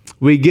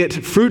 We get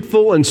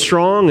fruitful and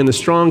strong, and the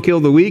strong kill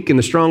the weak, and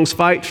the strongs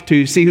fight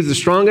to see who's the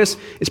strongest.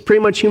 It's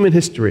pretty much human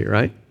history,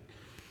 right?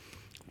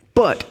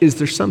 But is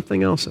there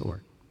something else at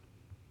work?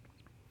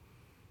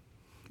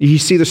 You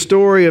see the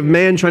story of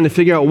man trying to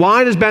figure out,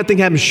 why does bad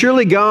things happen?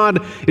 Surely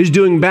God is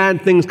doing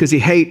bad things because he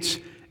hates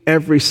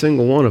every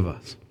single one of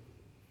us.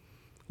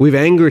 We've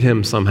angered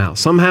him somehow.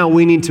 Somehow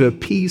we need to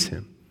appease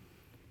him.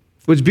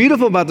 What's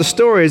beautiful about the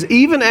story is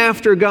even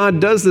after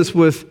God does this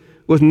with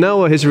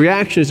Noah, his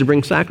reaction is to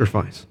bring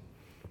sacrifice.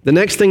 The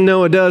next thing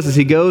Noah does is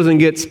he goes and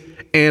gets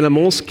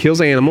animals, kills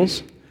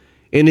animals,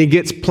 and he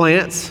gets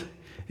plants,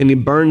 and he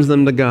burns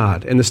them to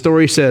God. And the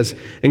story says,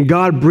 and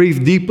God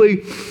breathed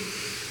deeply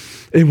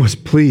and was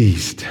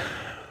pleased.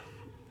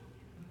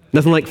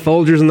 Nothing like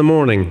Folgers in the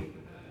morning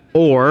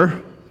or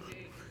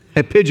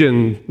a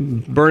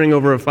pigeon burning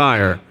over a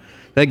fire.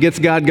 That gets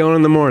God going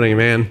in the morning,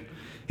 man.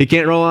 He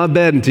can't roll out of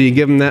bed until you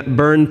give him that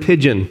burned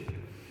pigeon.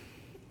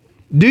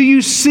 Do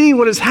you see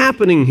what is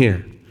happening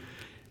here?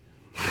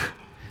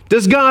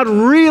 Does God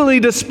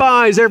really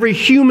despise every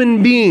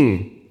human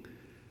being?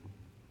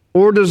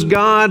 Or does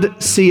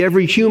God see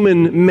every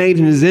human made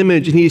in his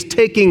image, and he's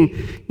taking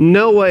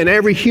Noah and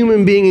every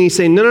human being and he's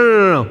saying,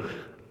 no.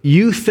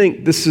 You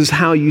think this is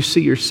how you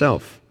see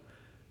yourself.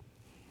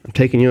 I'm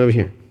taking you over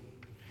here.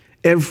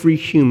 Every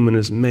human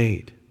is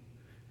made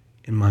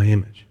in my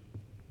image.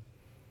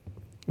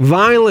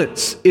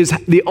 Violence is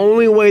the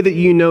only way that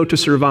you know to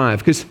survive,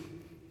 because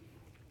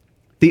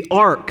the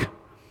ark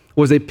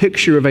was a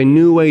picture of a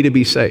new way to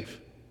be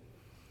safe.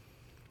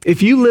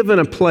 If you live in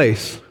a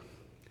place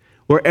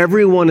where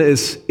everyone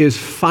is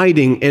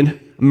fighting and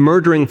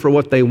murdering for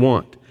what they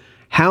want,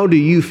 how do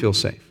you feel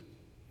safe?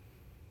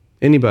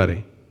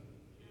 Anybody?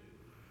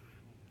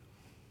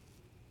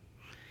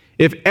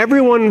 If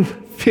everyone...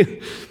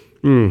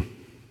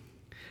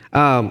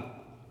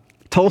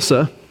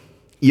 Tulsa,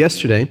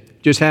 yesterday,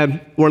 just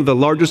had one of the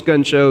largest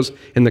gun shows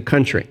in the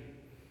country.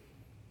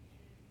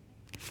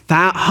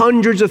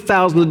 Hundreds of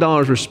thousands of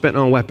dollars were spent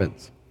on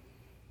weapons.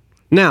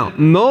 Now,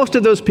 most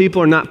of those people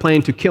are not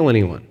planning to kill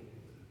anyone.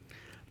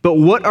 But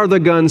what are the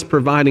guns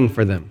providing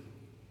for them?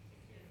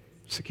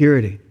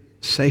 Security,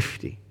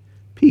 safety,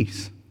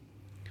 peace.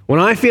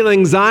 When I feel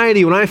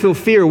anxiety, when I feel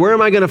fear, where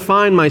am I going to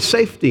find my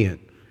safety in?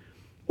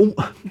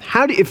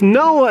 If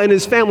Noah and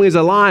his family is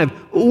alive,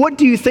 what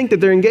do you think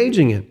that they're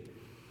engaging in?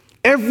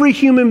 Every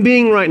human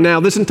being right now,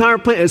 this entire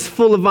planet is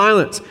full of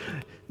violence.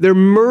 They're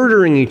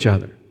murdering each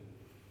other.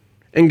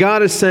 And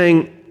God is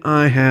saying,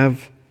 I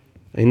have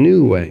a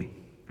new way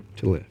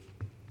to live.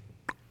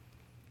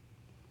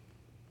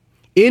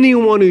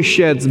 Anyone who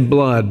sheds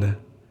blood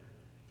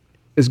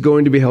is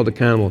going to be held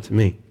accountable to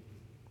me.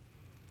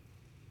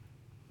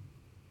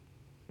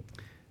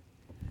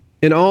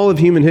 In all of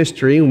human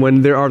history,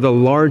 when there are the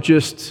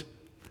largest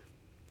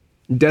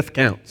death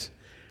counts,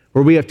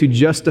 where we have to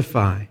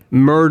justify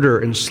murder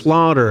and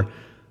slaughter,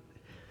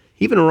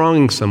 even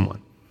wronging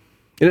someone.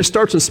 And it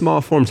starts in small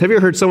forms. Have you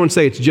ever heard someone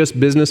say it's just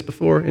business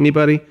before?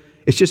 Anybody?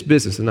 It's just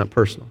business and not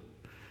personal.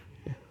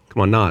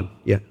 Come on, nod.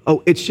 Yeah.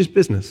 Oh, it's just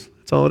business.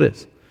 That's all it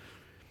is.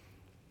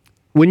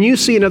 When you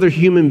see another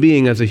human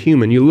being as a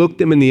human, you look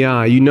them in the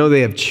eye, you know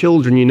they have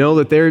children, you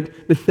know that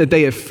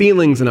they have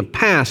feelings and a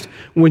past.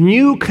 When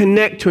you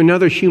connect to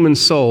another human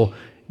soul,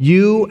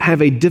 you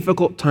have a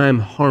difficult time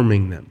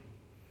harming them.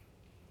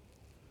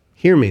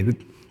 Hear me,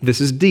 this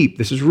is deep,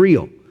 this is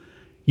real.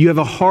 You have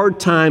a hard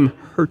time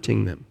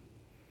hurting them.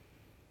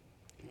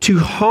 To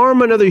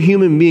harm another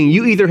human being,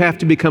 you either have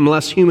to become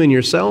less human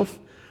yourself,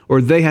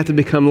 or they have to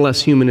become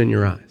less human in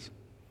your eyes.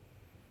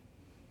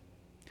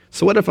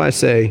 So what if I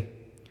say,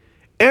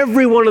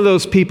 every one of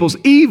those people's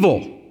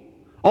evil.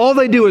 All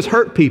they do is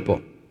hurt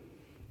people.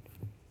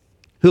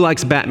 Who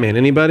likes Batman?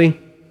 Anybody?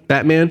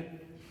 Batman?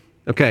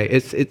 Okay,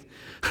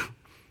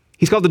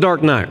 he's called the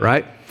Dark Knight,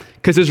 right?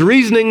 because his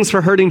reasonings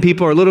for hurting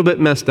people are a little bit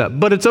messed up,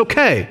 but it's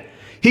okay.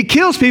 He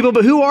kills people,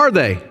 but who are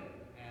they?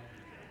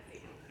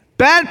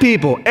 Bad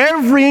people.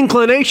 Every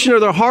inclination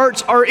of their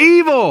hearts are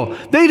evil.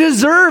 They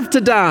deserve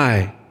to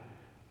die.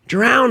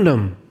 Drown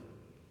them.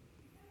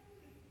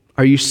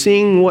 Are you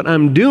seeing what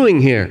I'm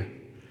doing here?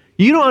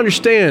 You don't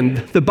understand.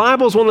 The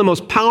Bible is one of the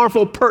most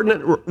powerful,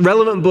 pertinent,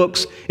 relevant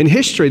books in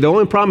history. The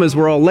only problem is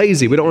we're all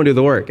lazy. We don't want to do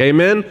the work.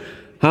 Amen?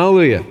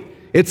 Hallelujah.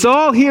 It's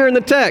all here in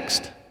the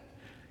text.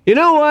 You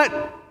know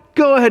what?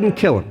 Go ahead and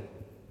kill him.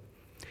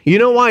 You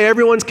know why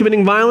everyone's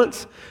committing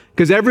violence?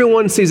 Because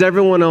everyone sees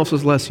everyone else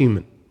as less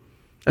human.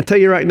 I tell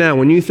you right now,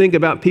 when you think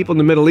about people in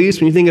the Middle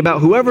East, when you think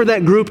about whoever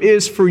that group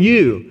is for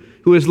you,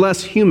 who is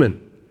less human,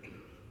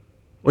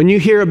 when you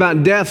hear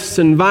about deaths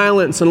and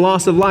violence and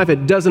loss of life,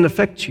 it doesn't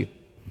affect you.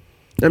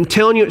 I'm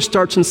telling you, it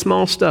starts in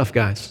small stuff,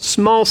 guys.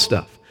 Small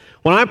stuff.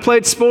 When I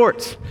played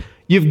sports,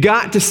 you've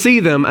got to see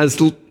them as,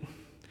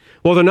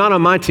 well, they're not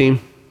on my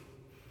team.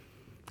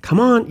 Come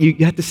on, you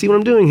have to see what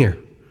I'm doing here.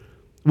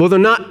 Well, they're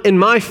not in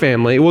my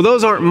family. Well,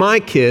 those aren't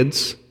my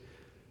kids.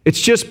 It's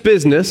just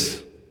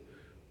business.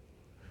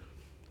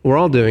 We're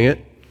all doing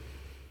it.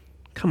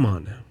 Come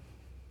on now.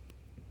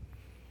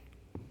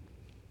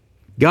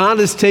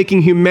 God is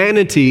taking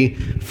humanity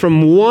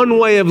from one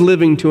way of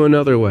living to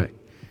another way.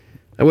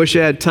 I wish I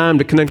had time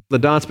to connect the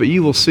dots, but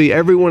you will see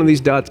every one of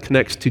these dots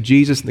connects to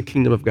Jesus and the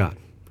kingdom of God.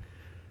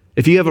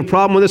 If you have a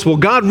problem with this, well,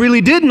 God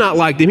really did not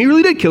like them. He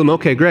really did kill them.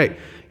 Okay, great.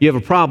 You have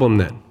a problem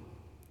then.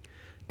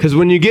 Because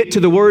when you get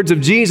to the words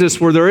of Jesus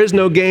where there is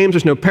no games,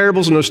 there's no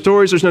parables, no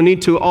stories, there's no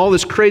need to all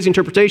this crazy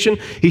interpretation,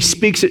 he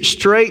speaks it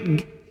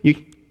straight.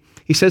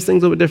 He says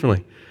things a little bit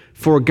differently.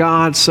 For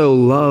God so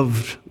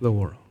loved the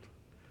world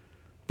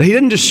that he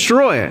didn't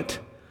destroy it,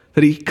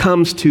 that he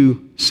comes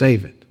to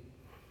save it.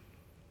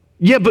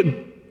 Yeah, but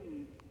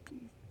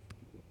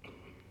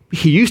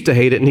he used to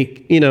hate it, and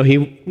he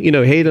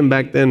hated him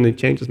back then, and he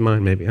changed his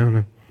mind maybe. I don't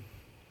know.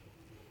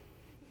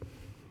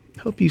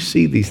 I hope you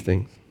see these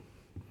things.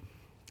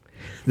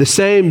 The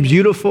same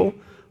beautiful,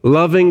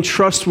 loving,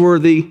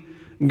 trustworthy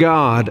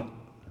God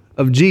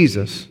of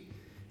Jesus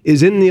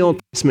is in the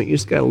Old Testament. You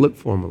just got to look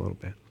for him a little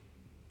bit.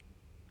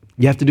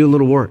 You have to do a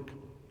little work.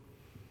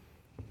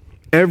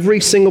 Every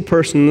single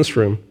person in this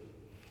room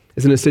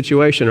is in a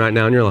situation right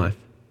now in your life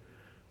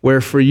where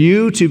for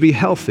you to be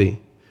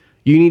healthy,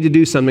 you need to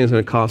do something that's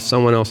going to cause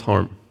someone else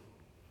harm.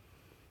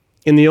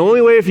 And the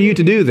only way for you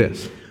to do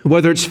this,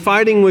 whether it's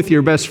fighting with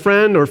your best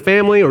friend or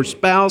family or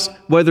spouse,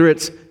 whether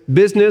it's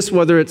business,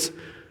 whether it's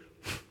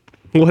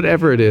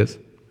whatever it is,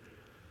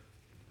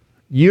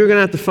 you're going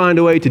to have to find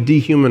a way to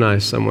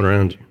dehumanize someone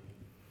around you.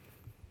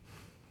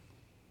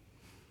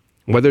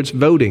 Whether it's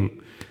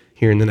voting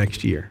here in the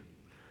next year,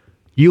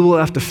 you will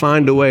have to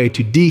find a way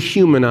to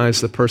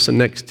dehumanize the person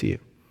next to you,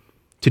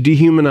 to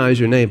dehumanize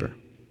your neighbor.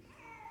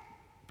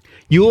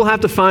 You will have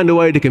to find a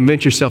way to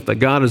convince yourself that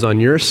God is on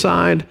your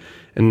side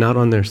and not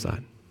on their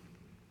side.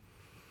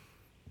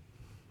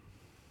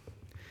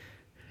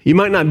 You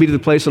might not be to the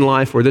place in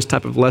life where this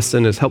type of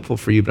lesson is helpful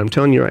for you, but I'm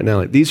telling you right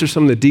now, these are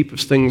some of the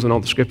deepest things in all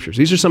the scriptures.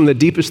 These are some of the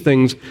deepest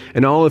things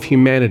in all of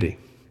humanity.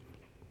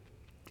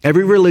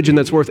 Every religion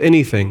that's worth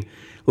anything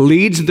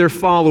leads their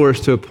followers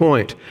to a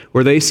point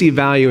where they see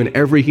value in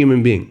every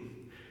human being,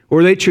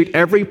 where they treat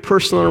every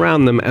person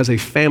around them as a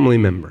family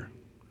member.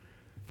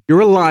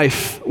 Your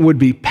life would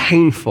be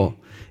painful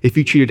if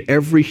you treated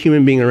every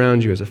human being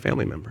around you as a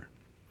family member.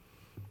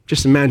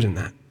 Just imagine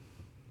that.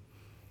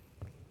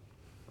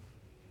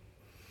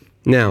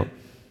 Now,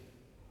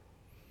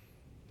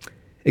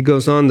 it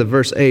goes on to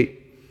verse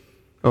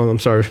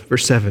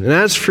 7. And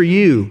as for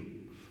you,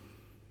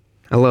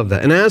 I love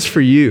that. And as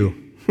for you,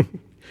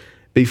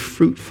 be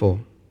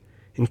fruitful,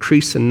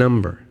 increase in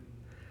number,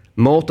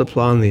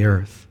 multiply on the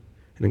earth,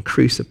 and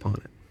increase upon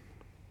it.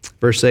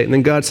 Verse 8, and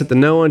then God said to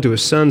Noah and to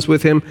his sons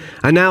with him,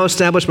 I now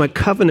establish my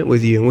covenant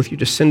with you and with your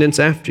descendants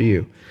after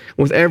you,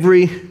 with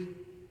every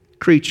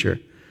creature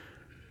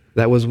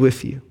that was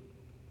with you.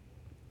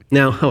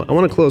 Now, I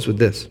want to close with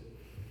this.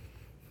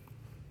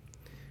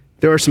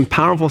 There are some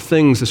powerful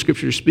things the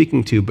scripture is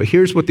speaking to, but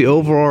here's what the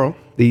overall,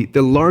 the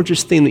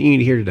largest thing that you need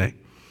to hear today.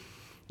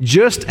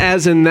 Just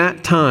as in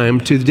that time,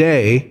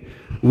 today,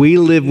 we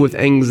live with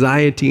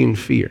anxiety and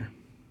fear.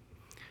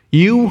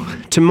 You,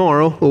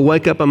 tomorrow, will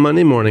wake up on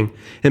Monday morning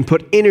and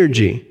put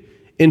energy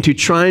into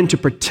trying to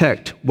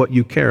protect what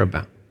you care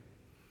about.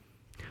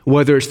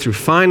 Whether it's through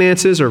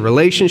finances or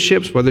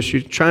relationships, whether it's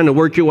you're trying to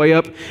work your way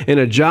up in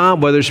a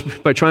job, whether it's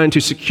by trying to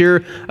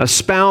secure a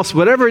spouse,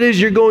 whatever it is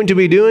you're going to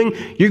be doing,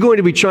 you're going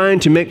to be trying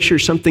to make sure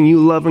something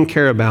you love and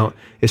care about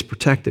is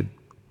protected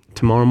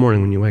tomorrow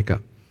morning when you wake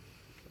up.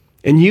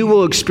 And you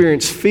will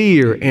experience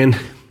fear and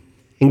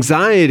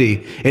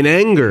anxiety and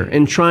anger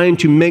in trying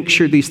to make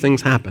sure these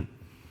things happen.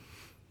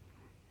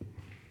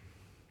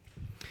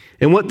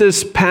 And what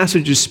this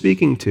passage is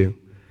speaking to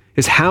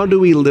is how do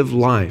we live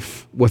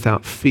life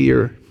without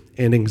fear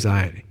and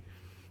anxiety?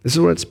 This is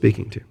what it's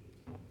speaking to.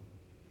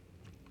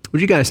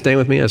 Would you guys stand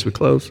with me as we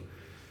close?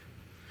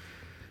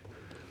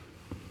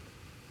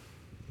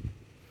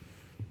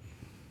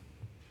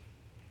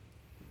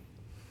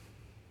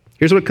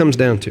 Here's what it comes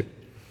down to.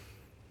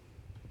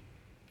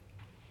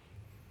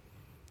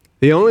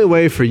 The only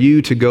way for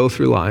you to go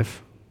through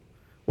life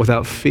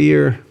without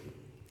fear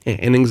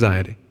and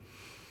anxiety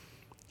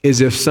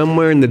is if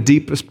somewhere in the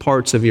deepest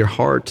parts of your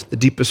heart, the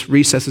deepest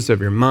recesses of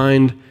your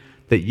mind,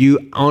 that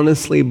you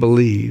honestly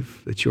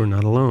believe that you are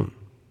not alone.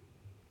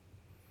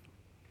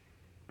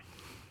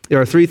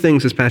 There are three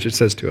things this passage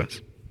says to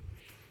us.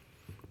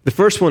 The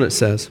first one it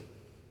says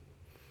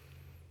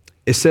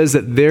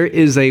that there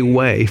is a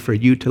way for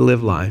you to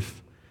live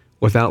life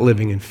without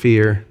living in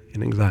fear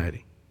and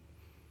anxiety.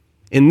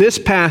 In this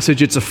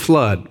passage, it's a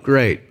flood.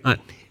 Great.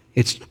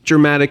 It's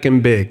dramatic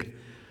and big.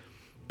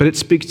 But it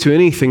speaks to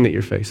anything that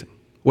you're facing,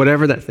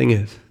 whatever that thing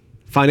is.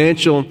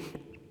 Financial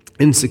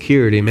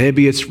insecurity.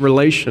 Maybe it's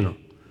relational.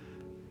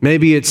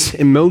 Maybe it's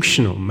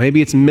emotional.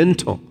 Maybe it's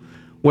mental.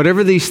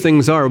 Whatever these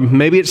things are,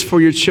 maybe it's for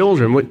your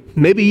children.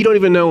 Maybe you don't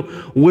even know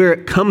where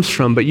it comes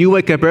from, but you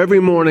wake up every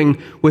morning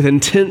with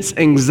intense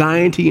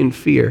anxiety and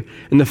fear.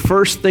 And the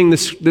first thing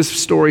this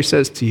story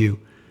says to you,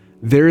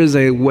 there is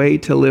a way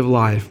to live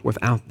life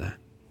without that.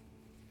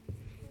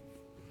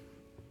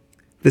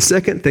 The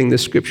second thing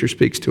this scripture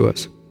speaks to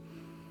us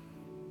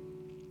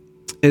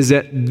is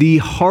that the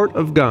heart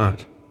of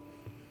God,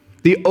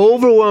 the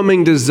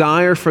overwhelming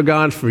desire for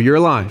God for your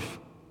life,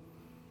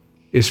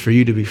 is for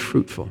you to be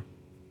fruitful,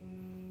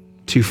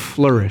 to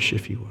flourish,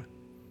 if you would.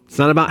 It's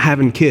not about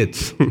having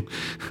kids.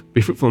 Be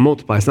fruitful and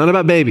multiply. It's not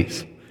about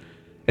babies.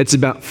 It's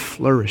about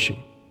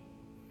flourishing.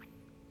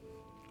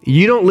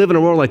 You don't live in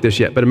a world like this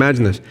yet, but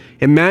imagine this.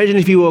 Imagine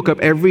if you woke up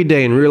every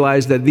day and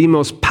realized that the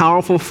most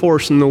powerful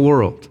force in the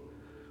world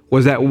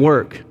was at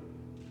work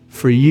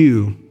for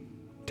you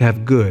to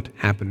have good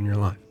happen in your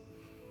life.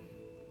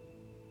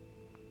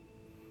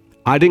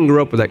 I didn't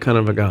grow up with that kind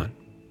of a God.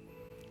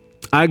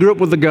 I grew up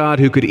with a God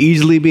who could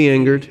easily be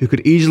angered, who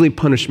could easily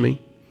punish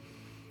me,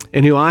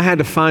 and who I had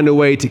to find a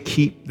way to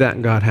keep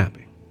that God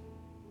happy.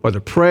 Whether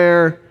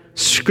prayer,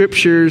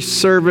 scriptures,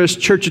 service,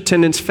 church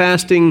attendance,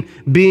 fasting,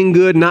 being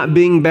good, not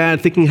being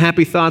bad, thinking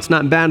happy thoughts,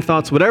 not bad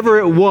thoughts, whatever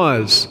it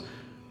was,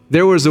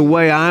 there was a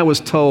way I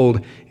was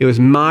told it was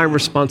my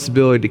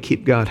responsibility to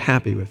keep God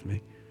happy with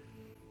me.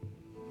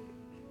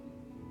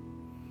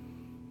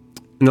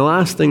 And the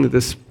last thing that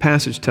this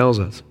passage tells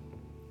us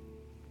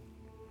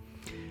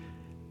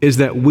is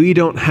that we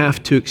don't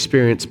have to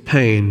experience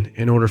pain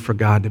in order for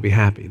God to be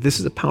happy. This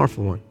is a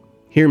powerful one.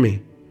 Hear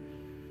me.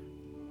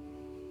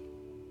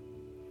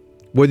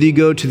 Whether you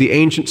go to the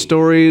ancient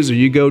stories or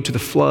you go to the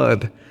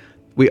flood,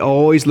 we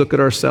always look at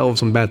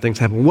ourselves when bad things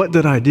happen. What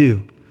did I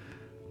do?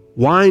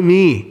 Why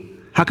me?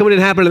 How come it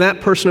didn't happen to that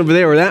person over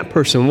there or that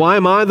person? Why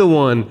am I the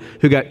one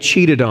who got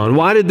cheated on?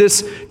 Why did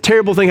this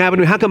terrible thing happen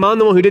to me? How come I'm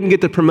the one who didn't get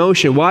the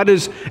promotion? Why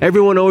does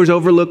everyone always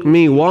overlook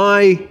me?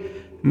 Why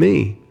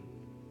me?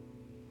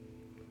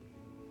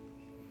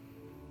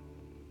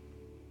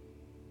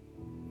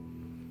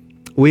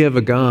 We have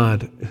a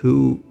God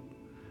who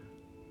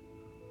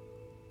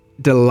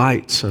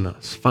delights in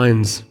us,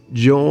 finds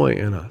joy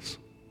in us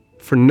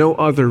for no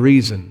other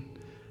reason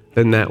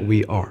than that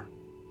we are.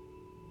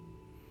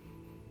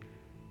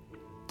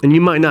 And you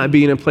might not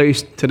be in a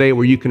place today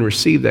where you can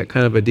receive that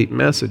kind of a deep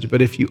message,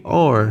 but if you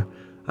are,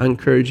 I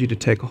encourage you to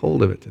take a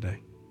hold of it today.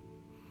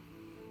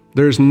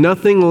 There's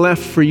nothing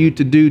left for you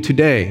to do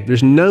today.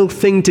 There's no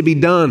thing to be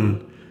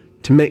done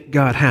to make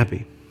God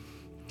happy.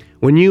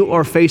 When you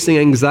are facing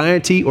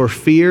anxiety or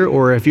fear,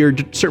 or if you're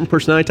a certain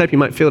personality type, you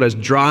might feel it as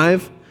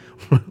drive,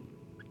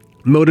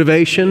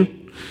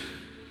 motivation.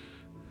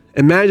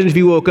 Imagine if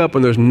you woke up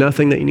and there's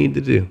nothing that you need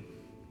to do.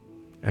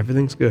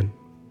 Everything's good.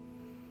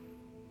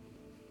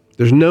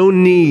 There's no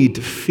need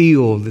to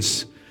feel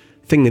this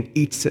thing that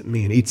eats at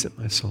me and eats at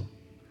my soul.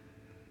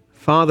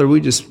 Father, we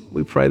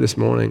pray this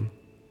morning.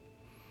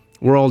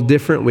 We're all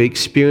different. We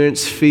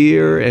experience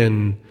fear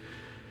and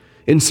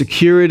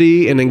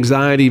insecurity and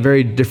anxiety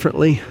very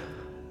differently.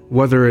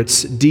 Whether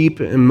it's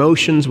deep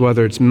emotions,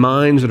 whether it's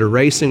minds that are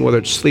racing, whether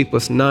it's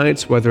sleepless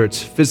nights, whether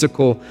it's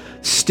physical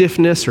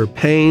stiffness or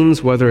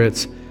pains, whether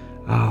it's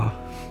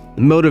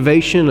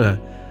motivation,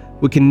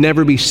 we can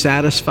never be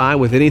satisfied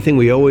with anything.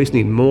 We always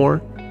need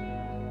more.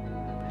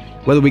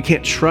 Whether we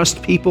can't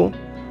trust people,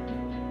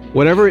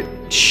 whatever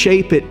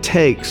shape it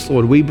takes,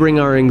 Lord, we bring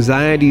our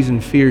anxieties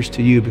and fears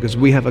to you because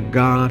we have a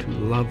God who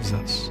loves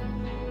us,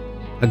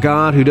 a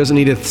God who doesn't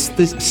need a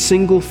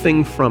single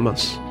thing from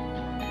us,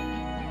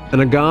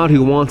 and a God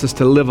who wants us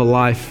to live a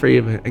life free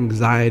of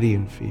anxiety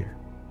and fear.